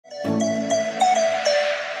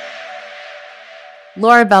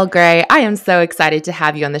Laura Belgray, I am so excited to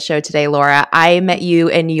have you on the show today, Laura. I met you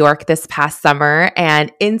in New York this past summer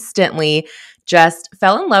and instantly just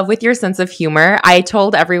fell in love with your sense of humor. I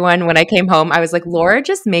told everyone when I came home, I was like, Laura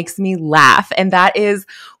just makes me laugh. And that is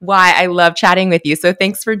why I love chatting with you. So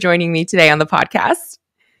thanks for joining me today on the podcast.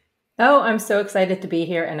 Oh, I'm so excited to be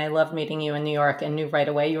here. And I love meeting you in New York and knew right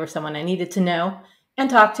away you were someone I needed to know and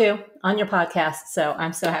talk to on your podcast. So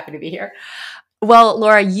I'm so happy to be here. Well,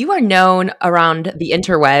 Laura, you are known around the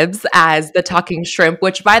interwebs as the talking shrimp,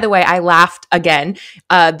 which, by the way, I laughed again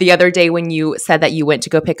the other day when you said that you went to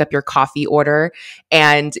go pick up your coffee order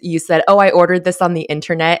and you said, oh, I ordered this on the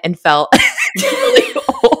internet and felt really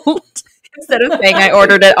old instead of saying I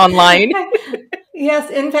ordered it online. Yes,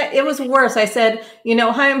 in fact, it was worse. I said,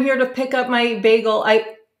 hi, I'm here to pick up my bagel.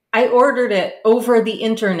 I ordered it over the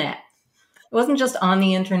internet. It wasn't just on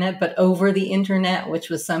the internet, but over the internet, which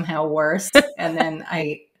was somehow worse. And then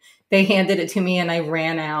they handed it to me and I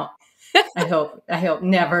ran out. I hope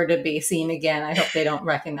never to be seen again. I hope they don't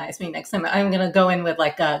recognize me next time. I'm going to go in with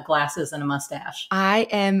like glasses and a mustache. I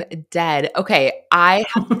am dead. Okay. I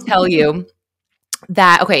have to tell you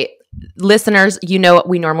that, okay, listeners,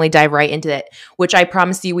 we normally dive right into it, which I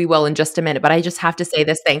promise you we will in just a minute, but I just have to say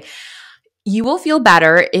this thing. You will feel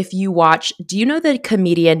better if you watch, do you know the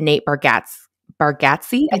comedian Nate Bargatze,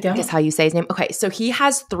 I think is how you say his name. Okay, so he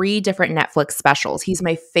has 3 different Netflix specials. He's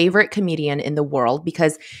my favorite comedian in the world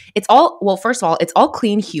because it's all, well, first of all, it's all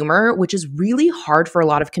clean humor, which is really hard for a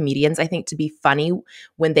lot of comedians, I think, to be funny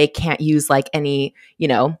when they can't use like any,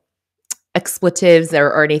 expletives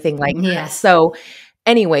or anything like that. So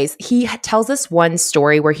anyways, he tells us one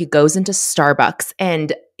story where he goes into Starbucks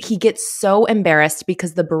and he gets so embarrassed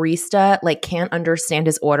because the barista like can't understand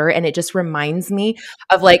his order. And it just reminds me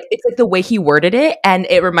of like, it's like the way he worded it. And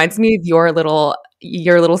it reminds me of your little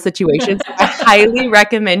situation. So I highly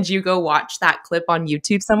recommend you go watch that clip on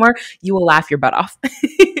YouTube somewhere. You will laugh your butt off.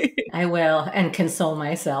 I will, and console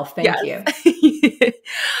myself. Thank you.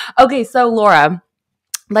 Okay. So Laura,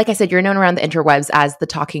 like I said, you're known around the interwebs as the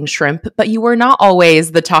talking shrimp, but you were not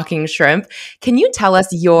always the talking shrimp. Can you tell us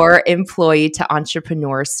your employee to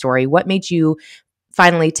entrepreneur story? What made you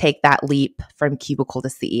finally take that leap from cubicle to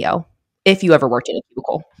CEO, if you ever worked in a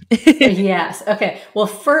cubicle? Yes. Okay. Well,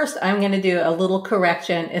 first, I'm going to do a little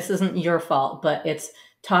correction. This isn't your fault, but it's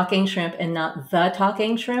talking shrimp and not the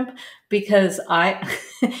talking shrimp because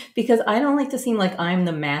because I don't like to seem like I'm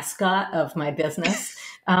the mascot of my business.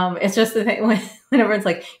 It's just the thing when everyone's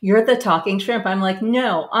like, you're the talking shrimp. I'm like,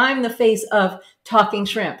 no, I'm the face of talking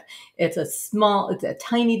shrimp. It's a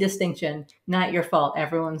tiny distinction, not your fault.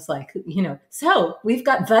 Everyone's like, so we've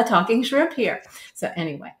got the talking shrimp here. So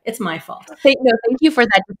anyway, it's my fault. Thank you for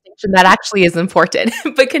that distinction. That actually is important,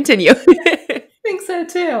 but continue. I think so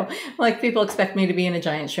too. Like people expect me to be in a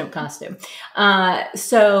giant shrimp costume.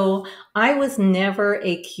 So I was never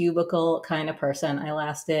a cubicle kind of person. I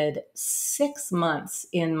lasted 6 months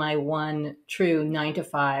in my one true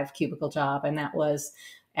 9-to-5 cubicle job. And that was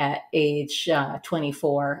at age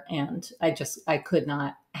 24. And I could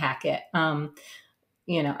not hack it.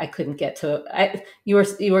 I couldn't get to, you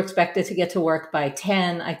were expected to get to work by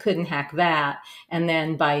 10. I couldn't hack that. And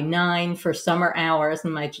then by 9 for summer hours.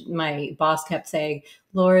 And my boss kept saying,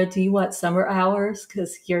 Laura, do you want summer hours?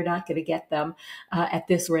 Cause you're not going to get them at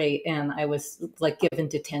this rate. And I was like given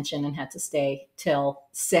detention and had to stay till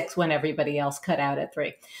 6 when everybody else cut out at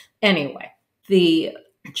 3. Anyway, the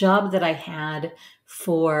job that I had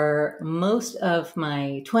for most of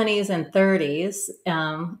my 20s and 30s,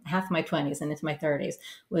 half my 20s and into my 30s,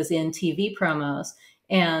 was in TV promos.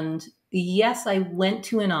 And yes, I went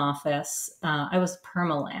to an office. I was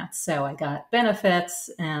permalance, so I got benefits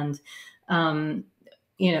and,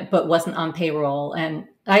 but wasn't on payroll. And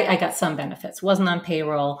I got some benefits, wasn't on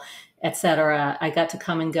payroll, etc. I got to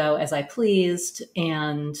come and go as I pleased.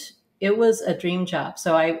 And it was a dream job.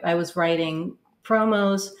 So I was writing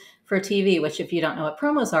promos for TV, which if you don't know what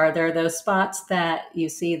promos are, they're those spots that you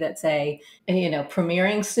see that say,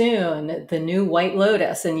 premiering soon, the new White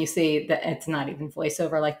Lotus. And you see that it's not even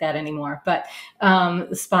voiceover like that anymore, but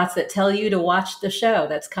spots that tell you to watch the show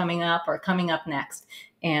that's coming up or coming up next.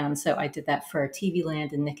 And so I did that for TV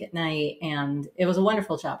Land and Nick at Night. And it was a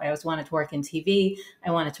wonderful job. I always wanted to work in TV.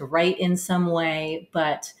 I wanted to write in some way,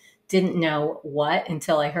 but didn't know what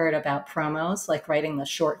until I heard about promos, like writing the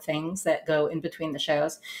short things that go in between the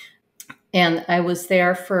shows. And I was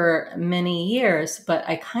there for many years, but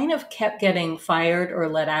I kind of kept getting fired or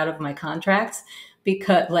let out of my contracts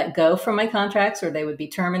let go from my contracts, or they would be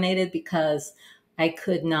terminated because I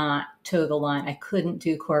could not toe the line. I couldn't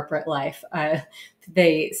do corporate life.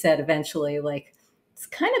 They said eventually, like, it's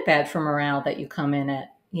kind of bad for morale that you come in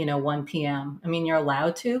at 1 p.m. I mean, you're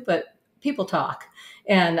allowed to, but people talk.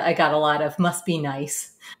 And I got a lot of must be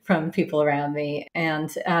nice from people around me.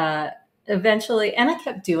 And eventually, and I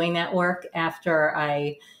kept doing that work after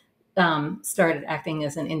I started acting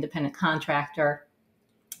as an independent contractor,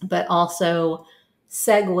 but also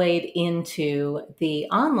segued into the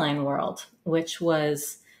online world, which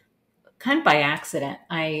was kind of by accident.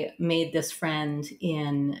 I made this friend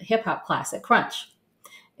in hip hop class at Crunch.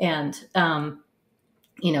 And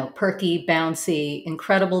perky, bouncy,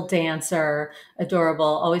 incredible dancer, adorable,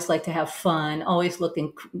 always liked to have fun, always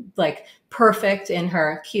looking like perfect in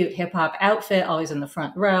her cute hip hop outfit, always in the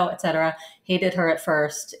front row, etc. Hated her at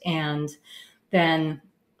first. And then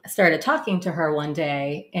I started talking to her one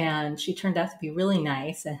day, and she turned out to be really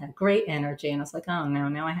nice and had great energy. And I was like, oh no,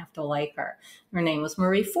 now I have to like her. Her name was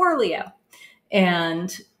Marie Forleo.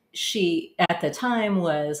 And she, at the time,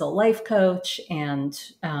 was a life coach, and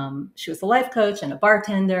she was a life coach and a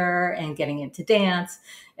bartender and getting into dance,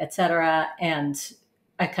 etc. And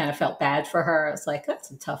I kind of felt bad for her. I was like,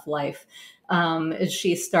 that's a tough life.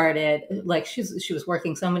 She started, like, she was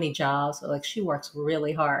working so many jobs, like she works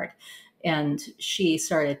really hard. And she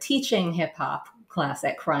started teaching hip hop class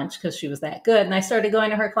at Crunch because she was that good. And I started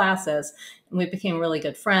going to her classes, and we became really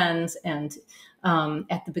good friends. And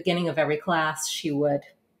at the beginning of every class, she would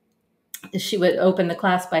open the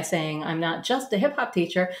class by saying, I'm not just a hip hop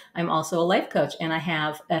teacher, I'm also a life coach, and I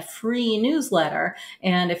have a free newsletter.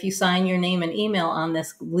 And if you sign your name and email on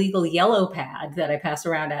this legal yellow pad that I pass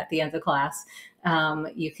around at the end of the class,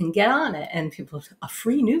 you can get on it. And people, a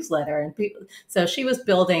free newsletter. And people, so she was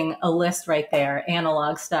building a list right there,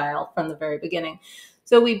 analog style, from the very beginning.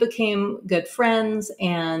 So we became good friends,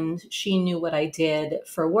 and she knew what I did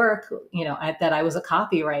for work, that I was a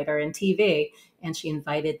copywriter in TV. And she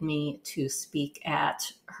invited me to speak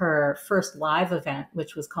at her first live event,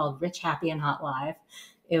 which was called Rich, Happy, and Hot Live.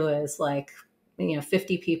 It was like,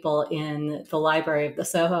 50 people in the library of the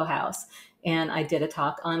Soho House. And I did a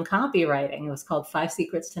talk on copywriting. It was called 5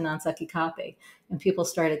 Secrets to Non-Sucky Copy. And people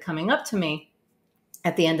started coming up to me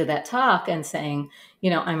at the end of that talk and saying,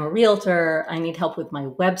 I'm a realtor. I need help with my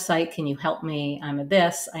website. Can you help me? I'm a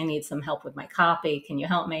this. I need some help with my copy. Can you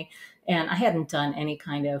help me? And I hadn't done any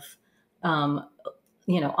kind of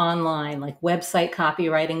online, like website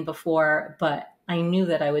copywriting before, but I knew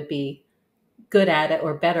that I would be good at it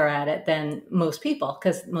or better at it than most people,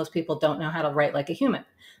 because most people don't know how to write like a human.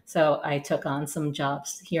 So I took on some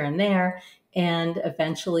jobs here and there, and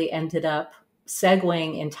eventually ended up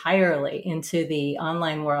segueing entirely into the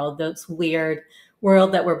online world, this weird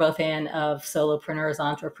world that we're both in, of solopreneurs,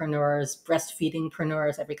 entrepreneurs,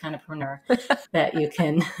 breastfeedingpreneurs, every kind of preneur that you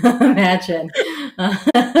can imagine.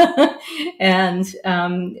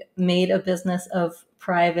 And made a business of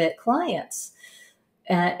private clients.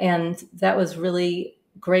 And that was really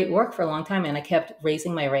great work for a long time. And I kept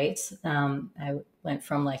raising my rates. I went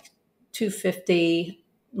from like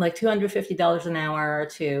 $250 an hour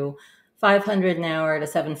to $500 an hour to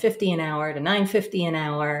 $750 an hour to $950 an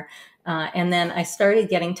hour. And then I started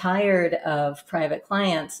getting tired of private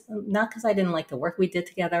clients, not because I didn't like the work we did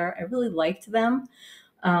together. I really liked them.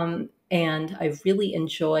 And I really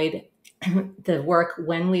enjoyed the work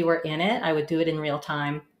when we were in it. I would do it in real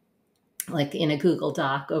time, like in a Google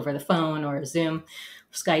Doc over the phone or Zoom,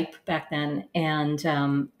 Skype back then. And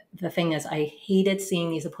the thing is, I hated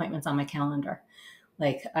seeing these appointments on my calendar.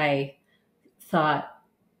 Like, I thought,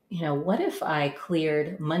 what if I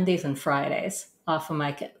cleared Mondays and Fridays off of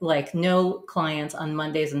my, like, no clients on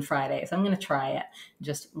Mondays and Fridays. I'm going to try it.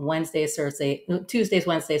 Just Tuesdays,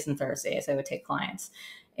 Wednesdays, and Thursdays, I would take clients.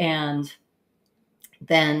 And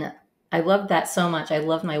then I loved that so much. I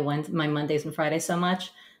loved my Mondays and Fridays so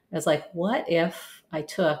much. I was like, what if I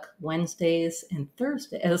took Tuesdays and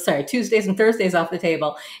Thursdays off the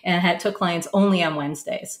table and took clients only on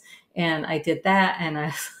Wednesdays? And I did that, and I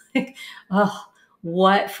was like, oh,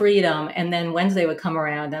 what freedom. And then Wednesday would come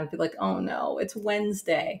around, and I'd be like, oh no, it's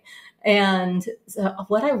Wednesday. And so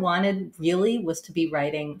what I wanted really was to be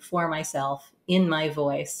writing for myself in my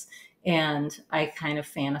voice. And I kind of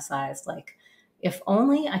fantasized, like, if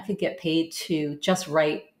only I could get paid to just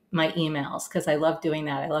write my emails, because I love doing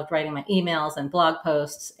that. I loved writing my emails and blog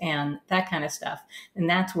posts and that kind of stuff. And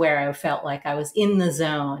that's where I felt like I was in the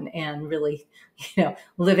zone and really,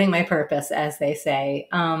 living my purpose, as they say.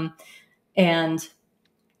 And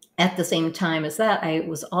at the same time as that, I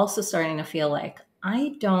was also starting to feel like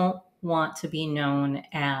I don't want to be known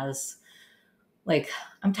as like,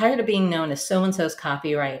 I'm tired of being known as so and so's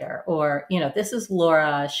copywriter, or, this is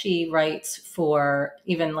Laura. She writes for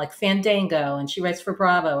even like Fandango and she writes for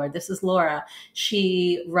Bravo, or this is Laura.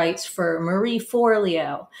 She writes for Marie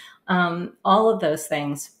Forleo. All of those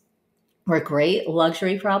things were a great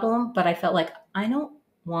luxury problem, but I felt like I don't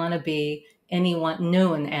want to be anyone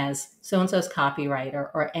known as so and so's copywriter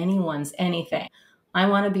or anyone's anything. I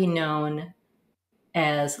want to be known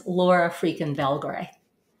as Laura freaking Belgray.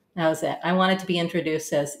 That was it. I wanted to be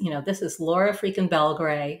introduced as, this is Laura freaking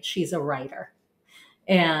Belgray. She's a writer.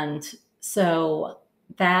 And so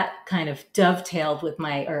that kind of dovetailed with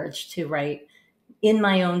my urge to write in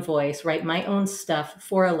my own voice, write my own stuff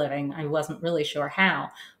for a living. I wasn't really sure how,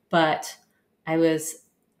 but I was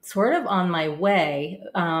sort of on my way,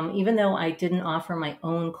 even though I didn't offer my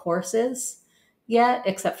own courses yet,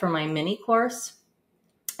 except for my mini course.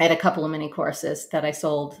 I had a couple of mini courses that I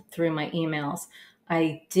sold through my emails.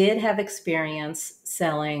 I did have experience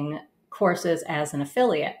selling courses as an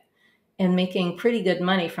affiliate and making pretty good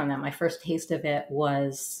money from them. My first taste of it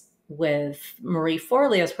was with Marie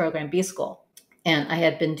Forleo's program, B School. And I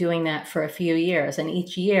had been doing that for a few years. And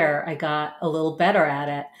each year I got a little better at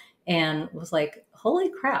it and was like, holy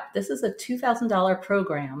crap, this is a $2,000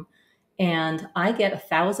 program. And I get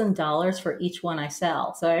 $1,000 for each one I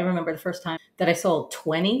sell. So I remember the first time that I sold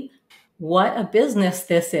 20. What a business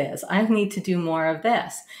this is. I need to do more of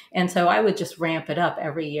this. And so I would just ramp it up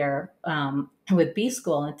every year with B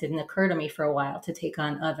School. And it didn't occur to me for a while to take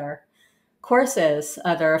on other courses,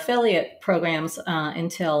 other affiliate programs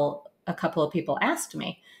until a couple of people asked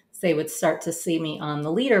me. So they would start to see me on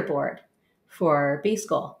the leaderboard for B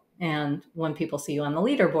School. And when people see you on the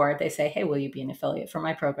leaderboard, they say, hey, will you be an affiliate for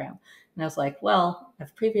my program? And I was like, well,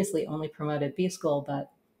 I've previously only promoted B School,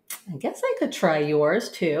 but I guess I could try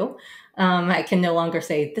yours too. I can no longer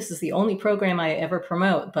say this is the only program I ever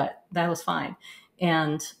promote, but that was fine.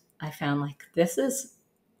 And I found like, this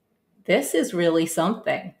is really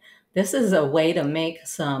something. This is a way to make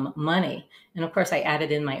some money. And of course, I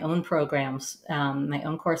added in my own programs, my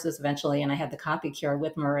own courses eventually, and I had the Copy Cure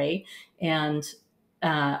with Marie. And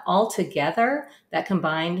all together, that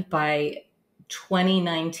combined by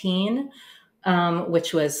 2019,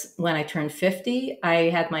 which was when I turned 50, I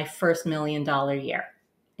had my first $1 million year.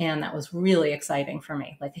 And that was really exciting for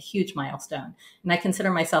me, like a huge milestone. And I consider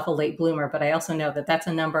myself a late bloomer, but I also know that that's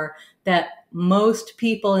a number that most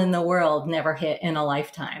people in the world never hit in a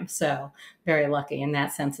lifetime. So very lucky in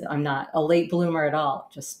that sense. I'm not a late bloomer at all,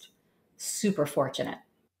 just super fortunate.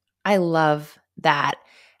 I love that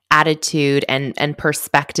attitude and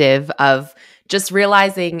perspective of just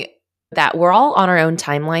realizing that we're all on our own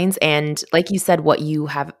timelines. And like you said, what you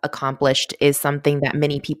have accomplished is something that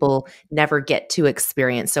many people never get to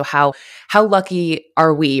experience. So how lucky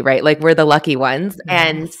are we, right? Like we're the lucky ones.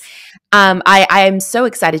 And Yes. I am so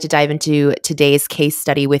excited to dive into today's case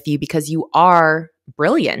study with you because you are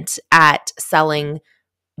brilliant at selling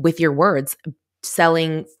with your words,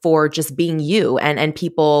 selling for just being you, and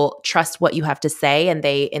people trust what you have to say, and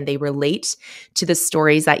they relate to the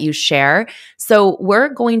stories that you share. So we're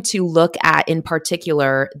going to look at in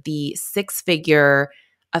particular the six-figure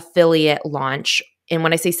affiliate launch. And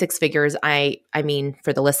when I say six figures, I mean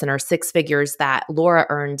for the listener, six figures that Laura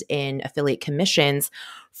earned in affiliate commissions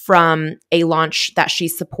from a launch that she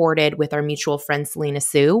supported with our mutual friend Selena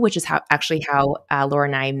Sue, which is how Laura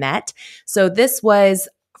and I met. So this was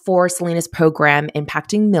for Selena's program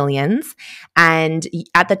Impacting Millions. And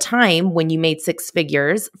at the time when you made six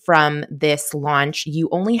figures from this launch, you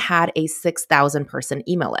only had a 6,000 person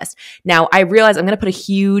email list. Now, I realize I'm going to put a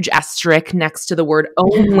huge asterisk next to the word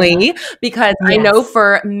only because I know Yes.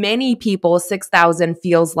 for many people, 6,000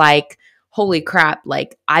 feels like, holy crap,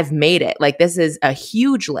 like I've made it. Like this is a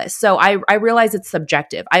huge list. So I realize it's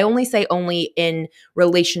subjective. I only say only in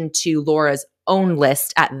relation to Laura's own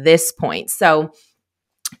list at this point. So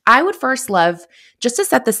I would first love just to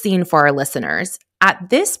set the scene for our listeners. At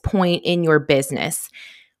this point in your business,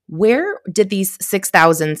 where did these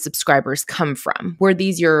 6,000 subscribers come from? Were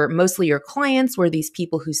these mostly your clients? Were these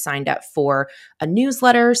people who signed up for a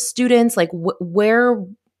newsletter, students? Like where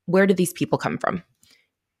did these people come from?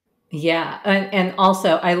 Yeah, and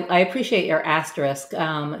also I appreciate your asterisk.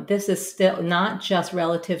 This is still not just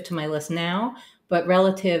relative to my list now, but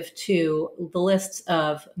relative to the lists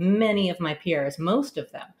of many of my peers, most of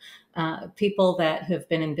them, people that have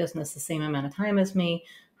been in business the same amount of time as me,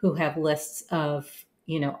 who have lists of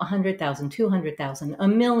 100,000, 200,000, a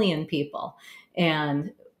million people,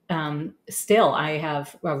 and still, I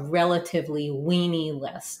have a relatively weeny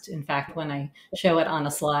list. In fact, when I show it on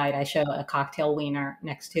a slide, I show a cocktail wiener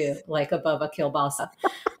next to, like, above a kielbasa.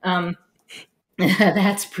 Um,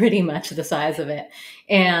 That's pretty much the size of it.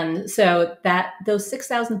 And so that those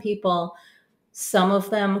 6,000 people, some of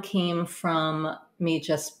them came from me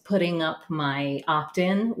just putting up my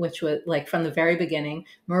opt-in, which was like from the very beginning.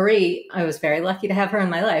 Marie, I was very lucky to have her in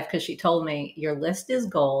my life because she told me your list is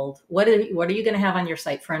gold. What are you going to have on your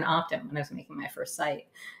site for an opt-in? When I was making my first site,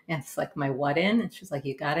 and it's like my what in, and she's like,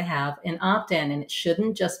 you got to have an opt-in, and it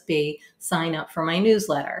shouldn't just be sign up for my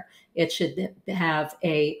newsletter. It should have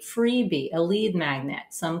a freebie, a lead magnet,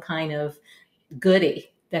 some kind of goodie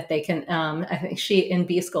that they can. I think she in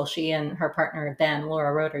B school, she and her partner then,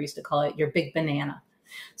 Laura Roeder, used to call it your big banana.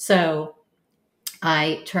 So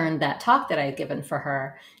I turned that talk that I had given for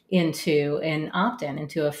her into an opt-in,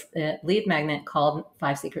 into a lead magnet called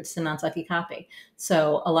Five Secrets to Non-Sucky Copy.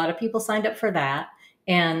 So a lot of people signed up for that.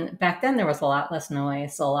 And back then there was a lot less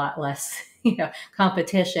noise, a lot less,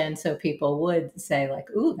 competition. So people would say like,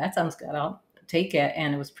 ooh, that sounds good. I'll take it.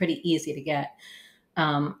 And it was pretty easy to get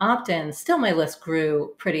opt-ins. Still, my list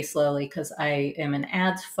grew pretty slowly because I am an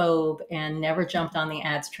ads phobe and never jumped on the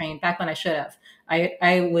ads train back when I should have.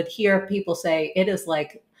 I would hear people say it is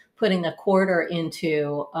like putting a quarter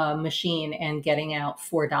into a machine and getting out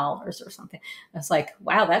 $4 or something. I was like,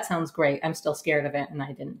 wow, that sounds great. I'm still scared of it, and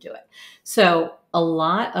I didn't do it. So a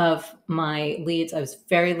lot of my leads I was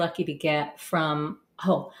very lucky to get from,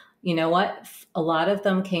 oh, you know what? A lot of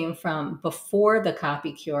them came from before the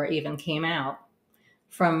Copy Cure even came out,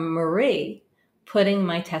 from Marie putting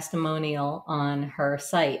my testimonial on her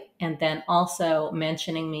site and then also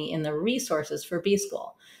mentioning me in the resources for B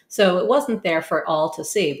School. So it wasn't there for all to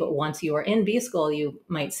see, but once you are in B School, you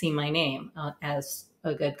might see my name as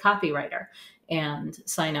a good copywriter and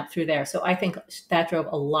sign up through there. So I think that drove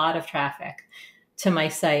a lot of traffic to my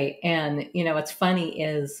site. And, what's funny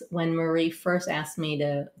is when Marie first asked me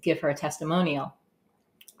to give her a testimonial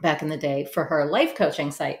back in the day for her life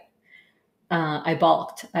coaching site, I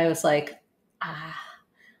balked. I was like,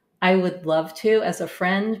 I would love to as a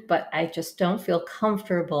friend, but I just don't feel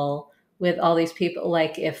comfortable with all these people.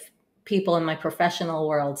 Like if people in my professional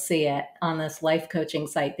world see it on this life coaching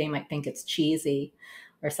site, they might think it's cheesy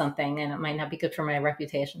or something, and it might not be good for my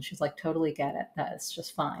reputation. She's like, totally get it. That's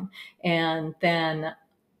just fine. And then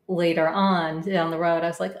later on down the road, I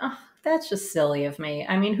was like, oh, that's just silly of me.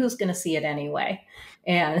 I mean, who's going to see it anyway?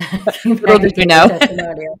 And I came Little back did and you gave her know. a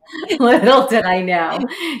testimonial. Little did I know.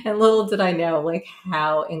 And little did I know, like,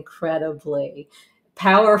 how incredibly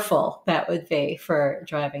powerful that would be for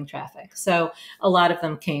driving traffic. So a lot of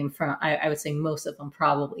them came from, I would say most of them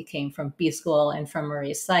probably came from B School and from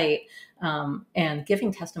Marie's site. And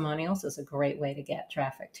giving testimonials is a great way to get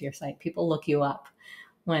traffic to your site. People look you up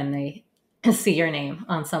when they see your name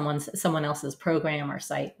on someone else's program or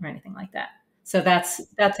site or anything like that. So that's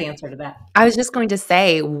the answer to that. I was just going to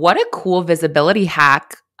say, what a cool visibility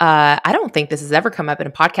hack. I don't think this has ever come up in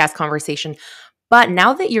a podcast conversation, but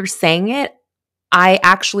now that you're saying it, I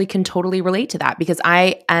actually can totally relate to that because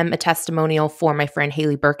I am a testimonial for my friend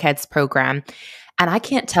Haley Burkhead's program. And I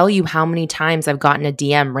can't tell you how many times I've gotten a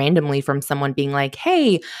DM randomly from someone being like,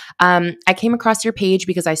 hey, I came across your page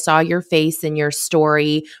because I saw your face and your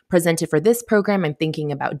story presented for this program. I'm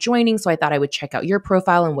thinking about joining. So I thought I would check out your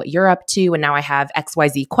profile and what you're up to. And now I have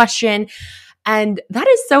XYZ question. And that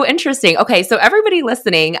is so interesting. Okay, so everybody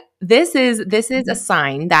listening, this is a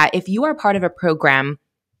sign that if you are part of a program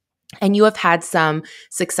and you have had some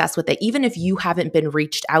success with it, even if you haven't been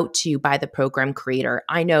reached out to by the program creator.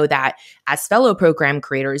 I know that as fellow program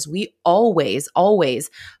creators, we always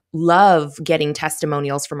love getting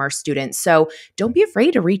testimonials from our students. So don't be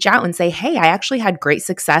afraid to reach out and say, hey, I actually had great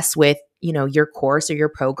success with, your course or your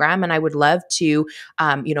program. And I would love to,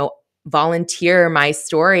 volunteer my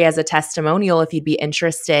story as a testimonial if you'd be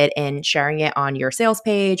interested in sharing it on your sales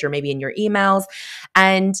page or maybe in your emails.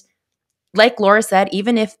 And like Laura said,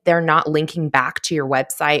 even if they're not linking back to your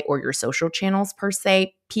website or your social channels per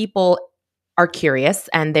se, people are curious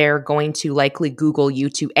and they're going to likely Google you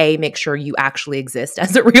to make sure you actually exist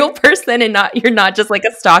as a real person and you're not just like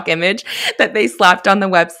a stock image that they slapped on the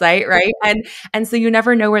website, right? And so you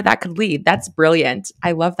never know where that could lead. That's brilliant.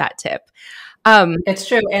 I love that tip. It's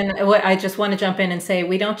true. And I just want to jump in and say,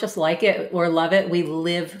 we don't just like it or love it. We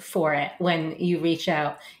live for it. When you reach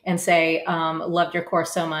out and say, loved your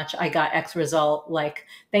course so much, I got X result. Like,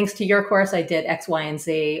 thanks to your course, I did X, Y, and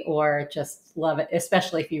Z, or just love it,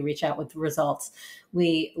 especially if you reach out with results.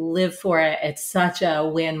 We live for it. It's such a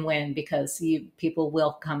win-win because people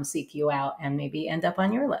will come seek you out and maybe end up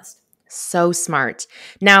on your list. So smart.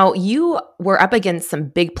 Now, you were up against some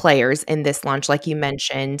big players in this launch, like you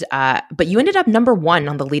mentioned, but you ended up number one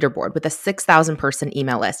on the leaderboard with a 6,000 person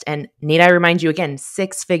email list. And need I remind you again,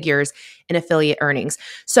 6 figures in affiliate earnings.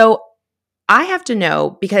 So I have to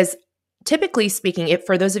know because typically speaking, if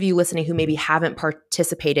for those of you listening who maybe haven't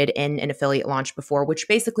participated in an affiliate launch before, which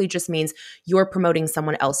basically just means you're promoting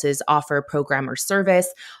someone else's offer, program, or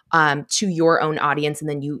service to your own audience, and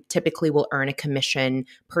then you typically will earn a commission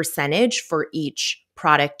percentage for each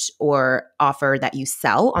product or offer that you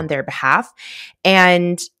sell on their behalf.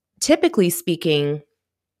 And typically speaking,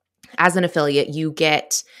 as an affiliate, you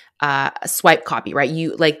get a swipe copy, right?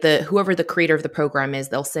 You like the whoever the creator of the program is,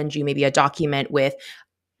 they'll send you maybe a document with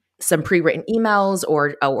some pre-written emails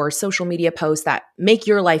or social media posts that make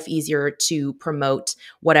your life easier to promote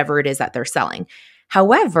whatever it is that they're selling.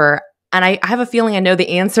 However, and I have a feeling I know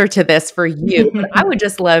the answer to this for you, but I would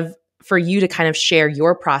just love for you to kind of share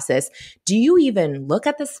your process. Do you even look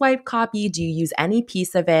at the swipe copy? Do you use any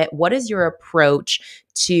piece of it? What is your approach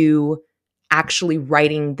to actually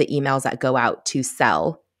writing the emails that go out to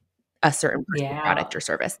sell a certain person's Yeah. product or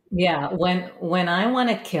service? Yeah, when I want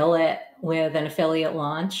to kill it with an affiliate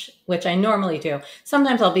launch, which I normally do,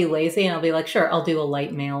 sometimes I'll be lazy and I'll be like, sure, I'll do a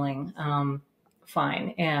light mailing,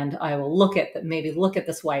 fine, and I will maybe look at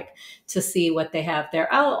the swipe to see what they have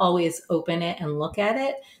there. I'll always open it and look at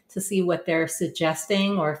it to see what they're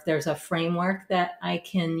suggesting or if there's a framework that I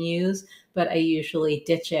can use, but I usually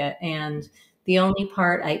ditch it. And the only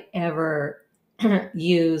part I ever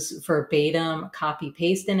use verbatim, copy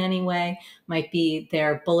paste in any way might be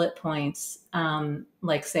their bullet points,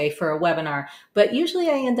 like say for a webinar. But usually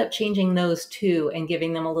I end up changing those too and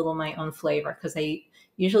giving them a little my own flavor because I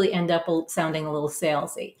usually end up sounding a little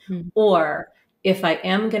salesy. Or if I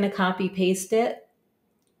am going to copy paste it,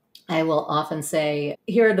 I will often say,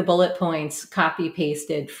 here are the bullet points copy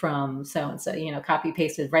pasted from so and so, copy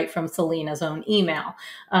pasted right from Selena's own email.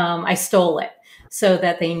 I stole it so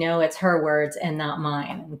that they know it's her words and not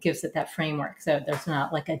mine. It gives it that framework so there's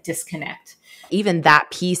not like a disconnect. Even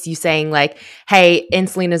that piece, you saying like, hey, in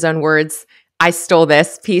Selena's own words, I stole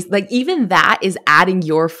this piece. Like even that is adding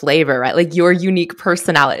your flavor, right? Like your unique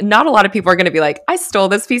personality. Not a lot of people are going to be like, I stole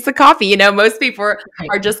this piece of coffee. Most people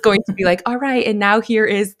are just going to be like, all right. And now here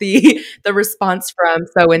is the response from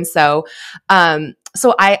so-and-so.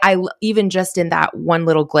 So I even just in that one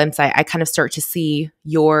little glimpse, I kind of start to see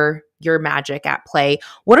your magic at play.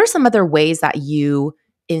 What are some other ways that you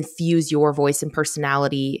infuse your voice and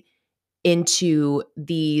personality into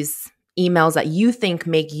these emails that you think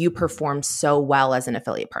make you perform so well as an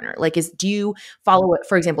affiliate partner? Like do you follow it,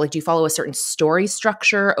 for example, like do you follow a certain story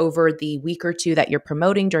structure over the week or two that you're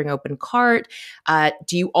promoting during open cart?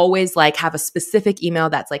 Do you always like have a specific email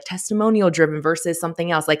that's like testimonial driven versus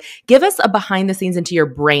something else? Like give us a behind the scenes into your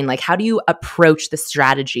brain. Like how do you approach the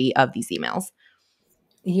strategy of these emails?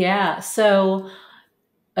 Yeah. So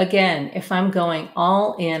again, if I'm going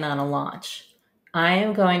all in on a launch, I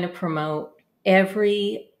am going to promote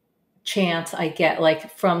every chance I get,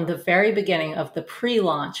 like from the very beginning of the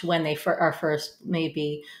pre-launch when they are first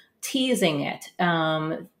maybe teasing it,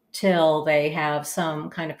 till they have some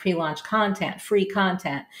kind of pre-launch content, free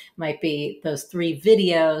content. It might be those 3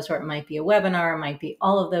 videos, or it might be a webinar, it might be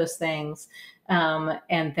all of those things.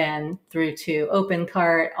 And then through to open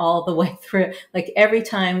cart, all the way through. Like every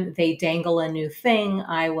time they dangle a new thing,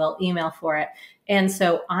 I will email for it. And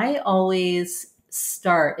so I always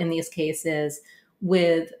start in these cases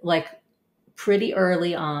with like pretty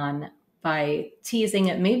early on by teasing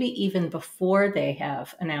it, maybe even before they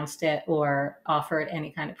have announced it or offered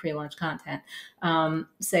any kind of pre-launch content.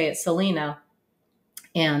 Say it's Selena.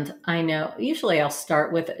 And I know usually I'll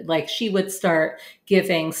start with like she would start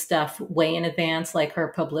giving stuff way in advance, like her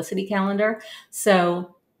publicity calendar.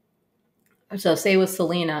 So say with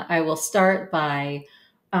Selena, I will start by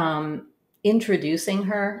introducing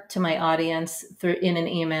her to my audience in an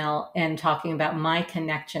email and talking about my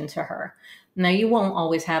connection to her. Now, you won't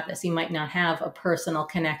always have this. You might not have a personal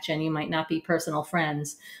connection. You might not be personal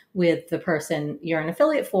friends with the person you're an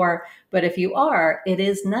affiliate for. But if you are, it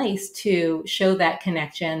is nice to show that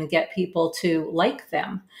connection, get people to like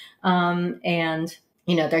them. And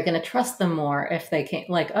they're going to trust them more if they can,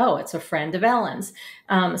 like, oh, it's a friend of Ellen's.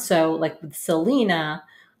 So like with Selena,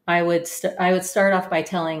 I would start off by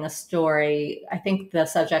telling a story. I think the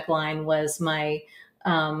subject line was my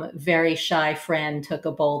very shy friend took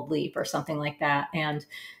a bold leap or something like that. And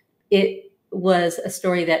it was a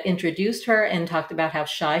story that introduced her and talked about how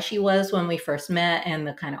shy she was when we first met and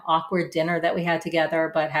the kind of awkward dinner that we had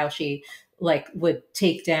together, but how she like would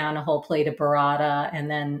take down a whole plate of burrata and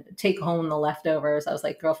then take home the leftovers. I was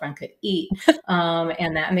like, girlfriend could eat.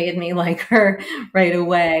 And that made me like her right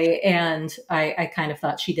away. And I kind of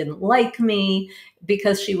thought she didn't like me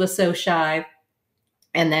because she was so shy.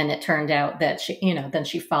 And then it turned out that she, then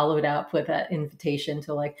she followed up with an invitation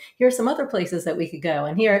to like, here's some other places that we could go.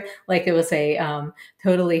 And here, like, it was a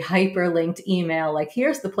totally hyperlinked email, like,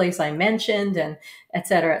 here's the place I mentioned, and et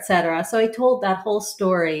cetera, et cetera. So I told that whole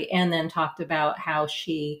story and then talked about how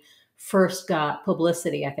she first got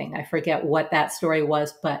publicity. I think I forget what that story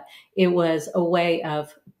was, but it was a way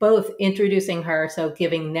of both introducing her, so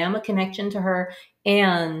giving them a connection to her,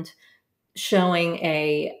 and showing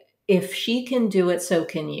a if she can do it, so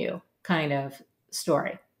can you kind of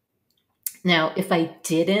story. Now, if I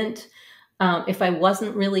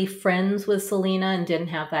wasn't really friends with Selena and didn't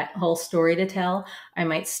have that whole story to tell, I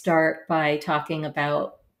might start by talking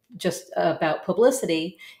about just about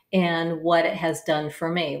publicity and what it has done for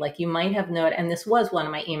me. Like, you might have noted, and this was one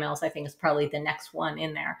of my emails, I think is probably the next one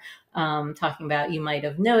in there, talking about, you might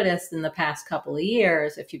have noticed in the past couple of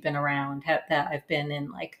years, if you've been around, that I've been in,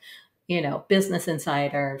 like, Business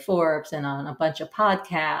Insider, Forbes, and on a bunch of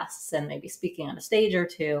podcasts, and maybe speaking on a stage or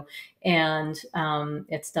two. And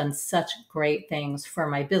it's done such great things for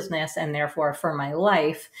my business and therefore for my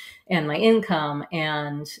life and my income.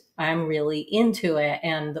 And I'm really into it.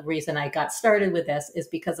 And the reason I got started with this is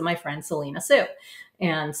because of my friend Selena Sue.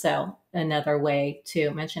 And so, another way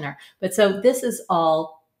to mention her. But so this is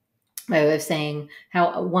all my way of saying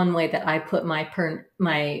how one way that I put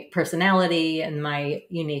my personality and my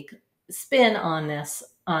unique spin on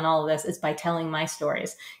all of this, is by telling my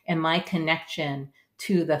stories and my connection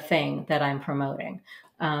to the thing that I'm promoting.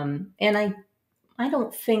 And I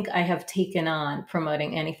don't think I have taken on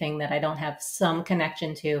promoting anything that I don't have some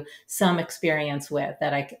connection to, some experience with,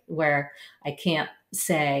 where I can't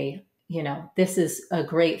say, this is a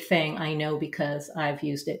great thing, I know, because I've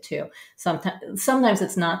used it too. Sometimes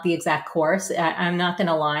it's not the exact course. I'm not going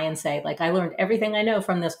to lie and say, like, I learned everything I know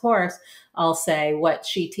from this course. I'll say what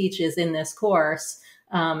she teaches in this course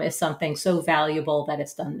is something so valuable that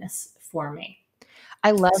it's done this for me.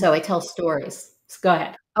 I love. So I tell stories. So go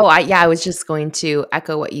ahead. Oh, I was just going to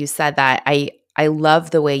echo what you said, that I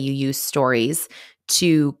love the way you use stories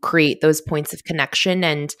to create those points of connection.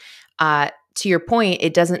 And to your point,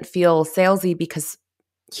 it doesn't feel salesy because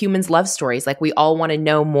humans love stories. Like, we all want to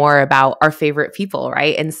know more about our favorite people,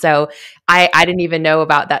 right? And so I didn't even know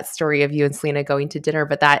about that story of you and Selena going to dinner,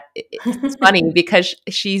 but it's funny because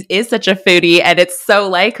she is such a foodie, and it's so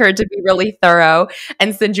like her to be really thorough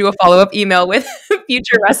and send you a follow-up email with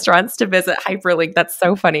future restaurants to visit, hyperlink. That's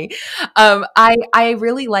so funny. I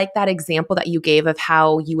really like that example that you gave of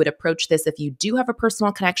how you would approach this if you do have a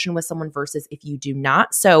personal connection with someone versus if you do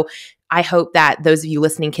not. So I hope that those of you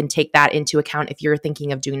listening can take that into account if you're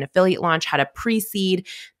thinking of doing an affiliate launch, how to pre-seed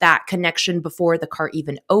that connection before the cart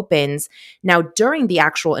even opens. Now, during the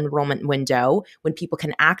actual enrollment window, when people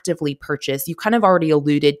can actively purchase, you kind of already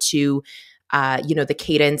alluded to, the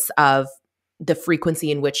cadence of the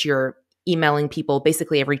frequency in which you're emailing people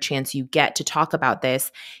basically every chance you get to talk about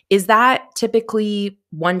this. Is that typically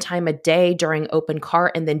one time a day during open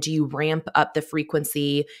cart? And then do you ramp up the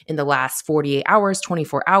frequency in the last 48 hours,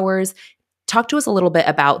 24 hours? Talk to us a little bit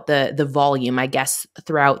about the volume, I guess,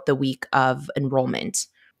 throughout the week of enrollment.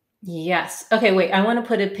 Yes. Okay, wait. I want to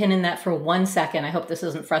put a pin in that for 1 second. I hope this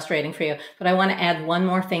isn't frustrating for you, but I want to add one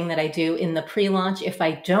more thing that I do in the pre-launch. If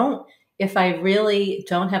I really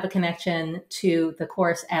don't have a connection to the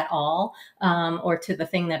course at all, or to the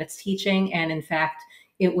thing that it's teaching, and in fact,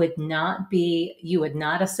 you would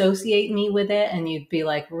not associate me with it, and you'd be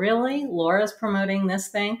like, really? Laura's promoting this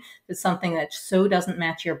thing? It's something that so doesn't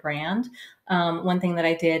match your brand. One thing that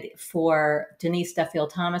I did for Denise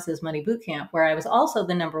Duffield Thomas's Money Bootcamp, where I was also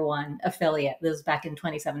the #1 affiliate, this was back in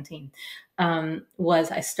 2017,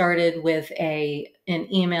 was I started with an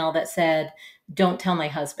email that said, "Don't tell my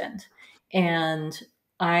husband." And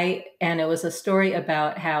it was a story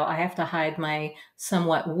about how I have to hide my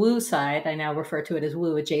somewhat woo side. I now refer to it as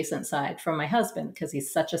woo adjacent side from my husband, because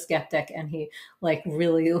he's such a skeptic, and he like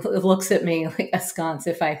really looks at me like askance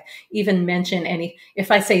if I even mention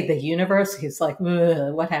if I say the universe, he's like,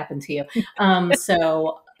 what happened to you?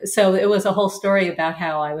 So it was a whole story about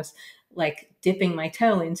how I was like dipping my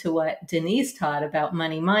toe into what Denise taught about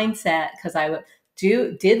money mindset, because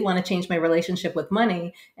did want to change my relationship with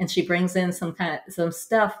money, and she brings in some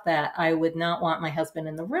stuff that I would not want my husband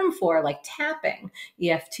in the room for, like tapping,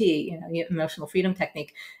 EFT, emotional freedom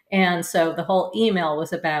technique. And so the whole email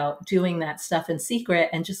was about doing that stuff in secret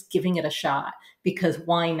and just giving it a shot, because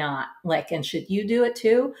why not? Like, and should you do it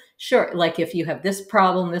too? Sure. Like, if you have this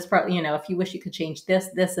problem, if you wish you could change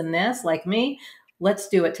this and this, like me, let's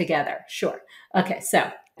do it together. Sure. Okay.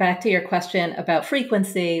 So back to your question about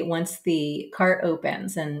frequency once the cart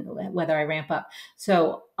opens and whether I ramp up.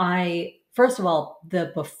 So first of all,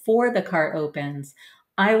 before the cart opens,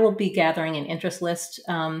 I will be gathering an interest list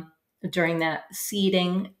during that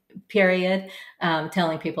seeding period,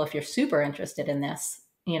 telling people if you're super interested in this,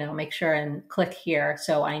 make sure and click here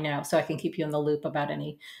so I know, so I can keep you in the loop about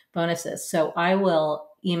any bonuses. So I will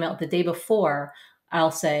email the day before.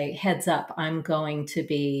 I'll say, heads up, I'm going to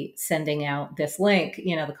be sending out this link.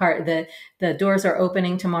 The doors are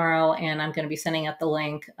opening tomorrow, and I'm going to be sending out the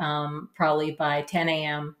link probably by 10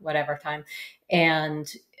 a.m., whatever time. And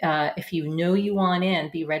if you know you want in,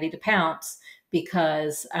 be ready to pounce,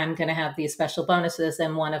 because I'm going to have these special bonuses,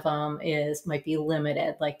 and one of them might be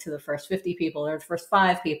limited, like to the first 50 people or the first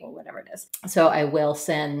 5 people, whatever it is. So I will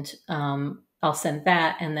send, I'll send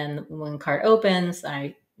that, and then when cart opens,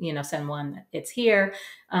 I send one. It's here.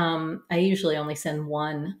 I usually only send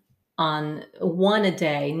one a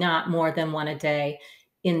day, not more than one a day,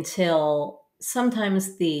 until sometimes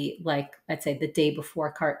I'd say the day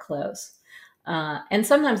before cart close. And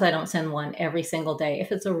sometimes I don't send one every single day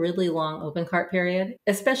if it's a really long open cart period,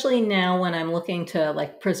 especially now when I'm looking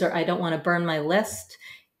to preserve. I don't want to burn my list,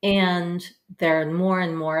 and there are more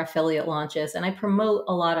and more affiliate launches, and I promote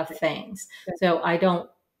a lot of things. So I don't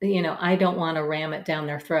want to ram it down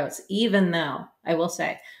their throats, even though I will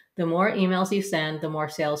say the more emails you send, the more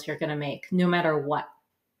sales you're going to make, no matter what.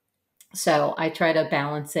 So I try to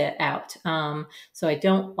balance it out. So I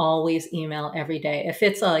don't always email every day. If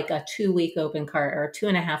it's like a 2-week open cart or a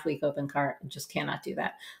 2.5-week open cart, I just cannot do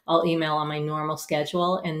that. I'll email on my normal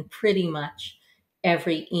schedule, and pretty much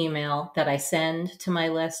every email that I send to my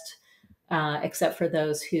list, except for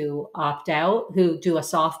those who opt out, who do a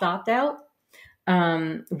soft opt out,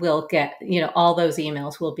 will get, all those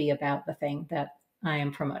emails will be about the thing that I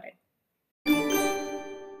am promoting.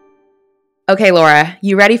 Okay, Laura,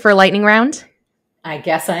 you ready for a lightning round? I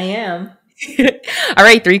guess I am. All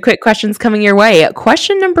right, 3 quick questions coming your way.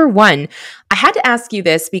 Question number 1. I had to ask you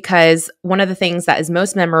this because one of the things that is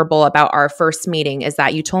most memorable about our first meeting is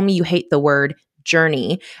that you told me you hate the word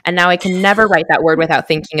journey, and now I can never write that word without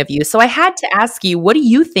thinking of you. So I had to ask you, what do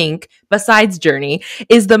you think, besides journey,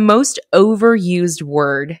 is the most overused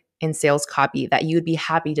word in sales copy that you would be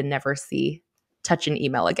happy to never see touch an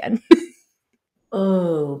email again?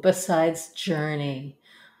 Oh, besides journey.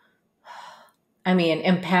 I mean,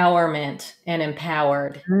 empowerment and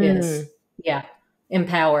empowered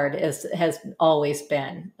empowered has always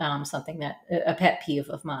been something that a pet peeve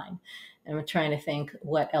of mine. And I'm trying to think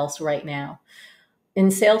what else right now.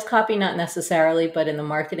 In sales copy, not necessarily, but in the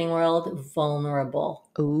marketing world, vulnerable.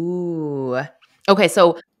 Ooh. Okay,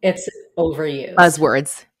 so it's overused.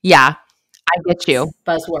 Buzzwords. Yeah, I get you.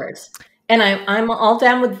 Buzzwords. And I'm all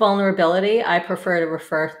down with vulnerability. I prefer to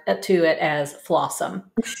refer to it as flawsome,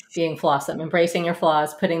 being flawsome, embracing your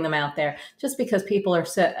flaws, putting them out there. Just because people are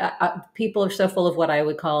so full of what I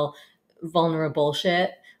would call vulnerable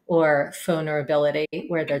shit or vulnerability,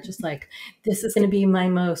 where they're just like, this is going to be my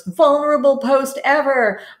most vulnerable post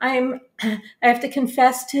ever. I have to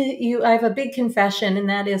confess to you. I have a big confession, and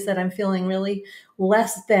that is that I'm feeling really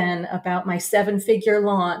less than about my 7-figure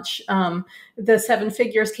launch. The 7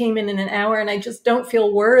 figures came in an hour, and I just don't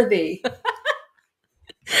feel worthy.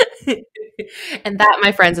 And that,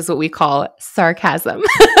 my friends, is what we call sarcasm.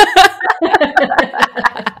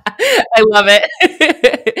 I love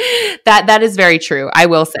it. That is very true. I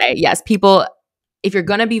will say, yes, people, if you're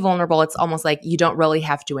going to be vulnerable, it's almost like you don't really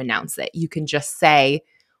have to announce it. You can just say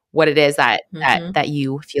what it is that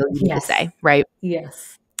you feel you need to say, right?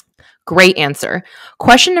 Yes. Great answer.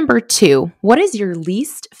 Question number 2, what is your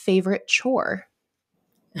least favorite chore?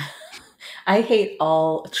 I hate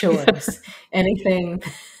all chores. Anything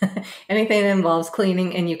that involves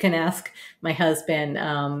cleaning, and you can ask my husband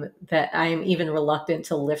that I'm even reluctant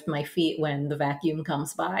to lift my feet when the vacuum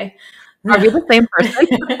comes by. Are we the same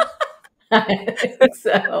person? I think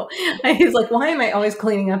so. He's like, why am I always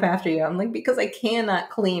cleaning up after you? I'm like, because I cannot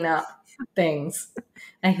clean up things.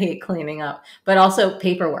 I hate cleaning up, but also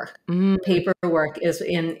paperwork. Paperwork is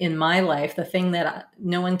in my life the thing that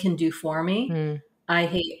no one can do for me. I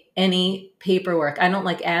hate any paperwork. I don't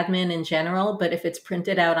like admin in general, but if it's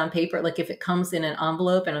printed out on paper, like if it comes in an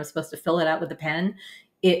envelope and I'm supposed to fill it out with a pen,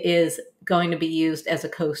 it is going to be used as a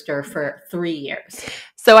coaster for 3 years.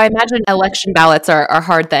 So I imagine election ballots are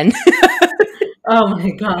hard then. Oh my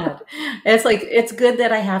God. It's like, it's good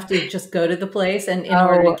that I have to just go to the place, and in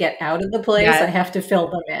order to get out of the place, I have to fill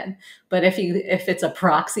them in. But if it's a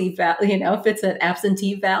proxy ballot, if it's an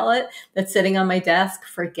absentee ballot that's sitting on my desk,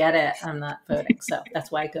 forget it. I'm not voting. So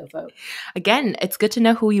that's why I go vote. Again, it's good to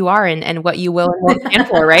know who you are and what you will and won't stand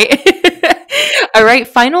for, right? All right.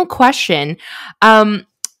 Final question.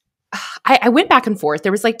 I went back and forth.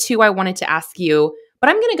 There was like 2 I wanted to ask you, But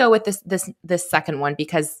I'm going to go with this second one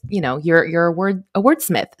because you're a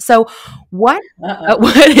wordsmith. So what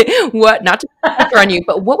Uh-oh. what not to put on you,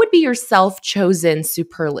 but what would be your self-chosen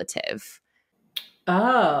superlative?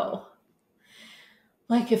 Oh,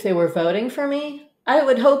 like if they were voting for me, I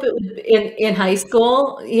would hope it would in high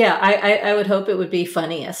school. Yeah, I would hope it would be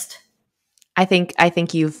funniest. I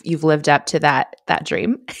think you've lived up to that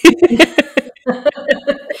dream.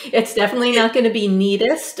 It's definitely not going to be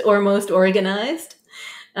neatest or most organized.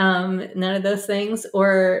 None of those things,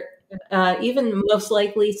 or even most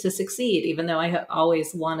likely to succeed, even though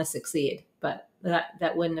always want to succeed. But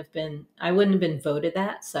that wouldn't have been, I wouldn't have been voted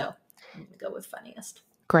that. So I'm going to go with funniest.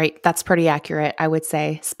 Great. That's pretty accurate, I would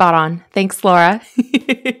say. Spot on. Thanks, Laura.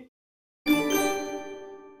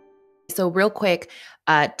 So real quick,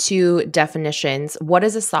 two definitions. What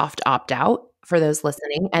is a soft opt-out for those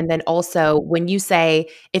listening? And then also when you say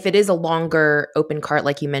if it is a longer open cart,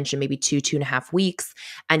 like you mentioned, maybe 2.5 weeks,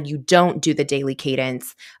 and you don't do the daily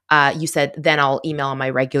cadence, you said then I'll email on my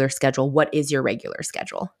regular schedule. What is your regular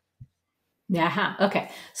schedule? Yeah. Okay.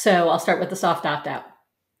 So I'll start with the soft opt out.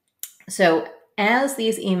 So as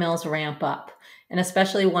these emails ramp up, and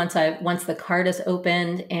especially once the cart is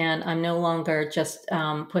opened and I'm no longer just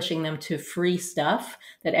pushing them to free stuff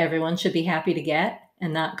that everyone should be happy to get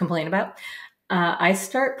and not complain about, I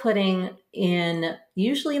start putting in,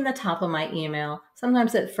 usually in the top of my email.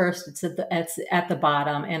 Sometimes at first it's at the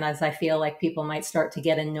bottom, and as I feel like people might start to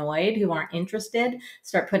get annoyed who aren't interested,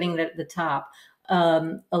 start putting it at the top.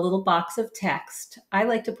 A little box of text. I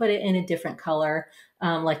like to put it in a different color,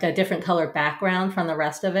 like a different color background from the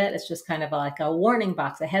rest of it. It's just kind of like a warning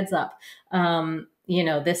box, a heads up.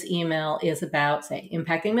 This email is about, say,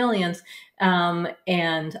 impacting millions.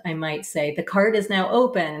 And I might say the card is now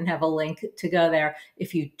open and have a link to go there.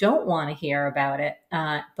 If you don't want to hear about it,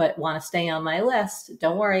 but want to stay on my list,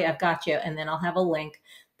 don't worry, I've got you. And then I'll have a link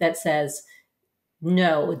that says,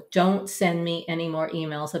 no, don't send me any more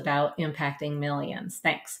emails about impacting millions.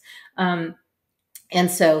 Thanks. And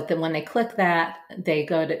so then when they click that,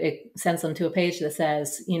 it sends them to a page that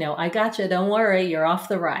says, I got you. Don't worry, you're off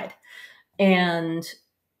the ride. And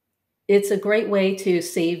it's a great way to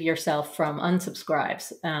save yourself from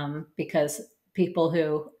unsubscribes, because people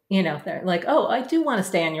who, they're like, oh, I do want to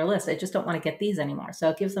stay on your list. I just don't want to get these anymore.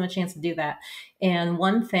 So it gives them a chance to do that. And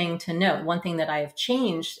one thing to note, one thing that I have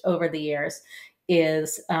changed over the years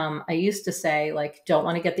is I used to say, like, don't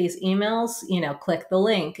want to get these emails, click the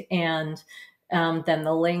link. And then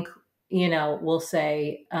the link, will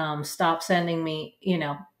say, stop sending me,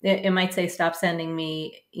 it might say, stop sending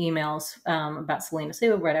me emails about Selena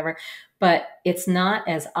Sue or whatever, but it's not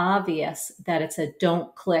as obvious that it's a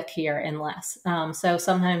don't click here unless.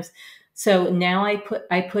 So now I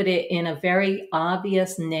put it in a very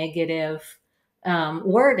obvious negative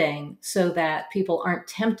wording so that people aren't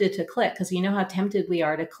tempted to click, because you know how tempted we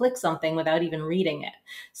are to click something without even reading it.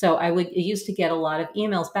 So I used to get a lot of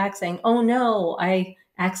emails back saying, oh no, I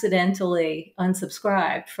accidentally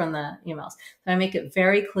unsubscribed from the emails. So I make it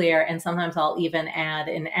very clear. And sometimes I'll even add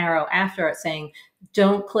an arrow after it saying,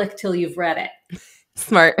 don't click till you've read it.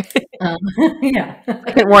 Smart. Yeah.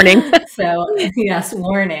 Second warning. So yes,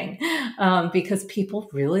 warning, because people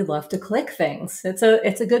really love to click things. It's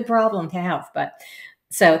a good problem to have. But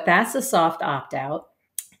so that's a soft opt out.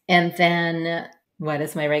 And then what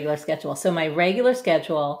is my regular schedule? So my regular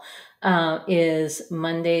schedule is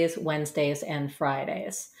Mondays, Wednesdays, and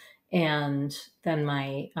Fridays. And then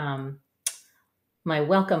my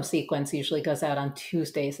welcome sequence usually goes out on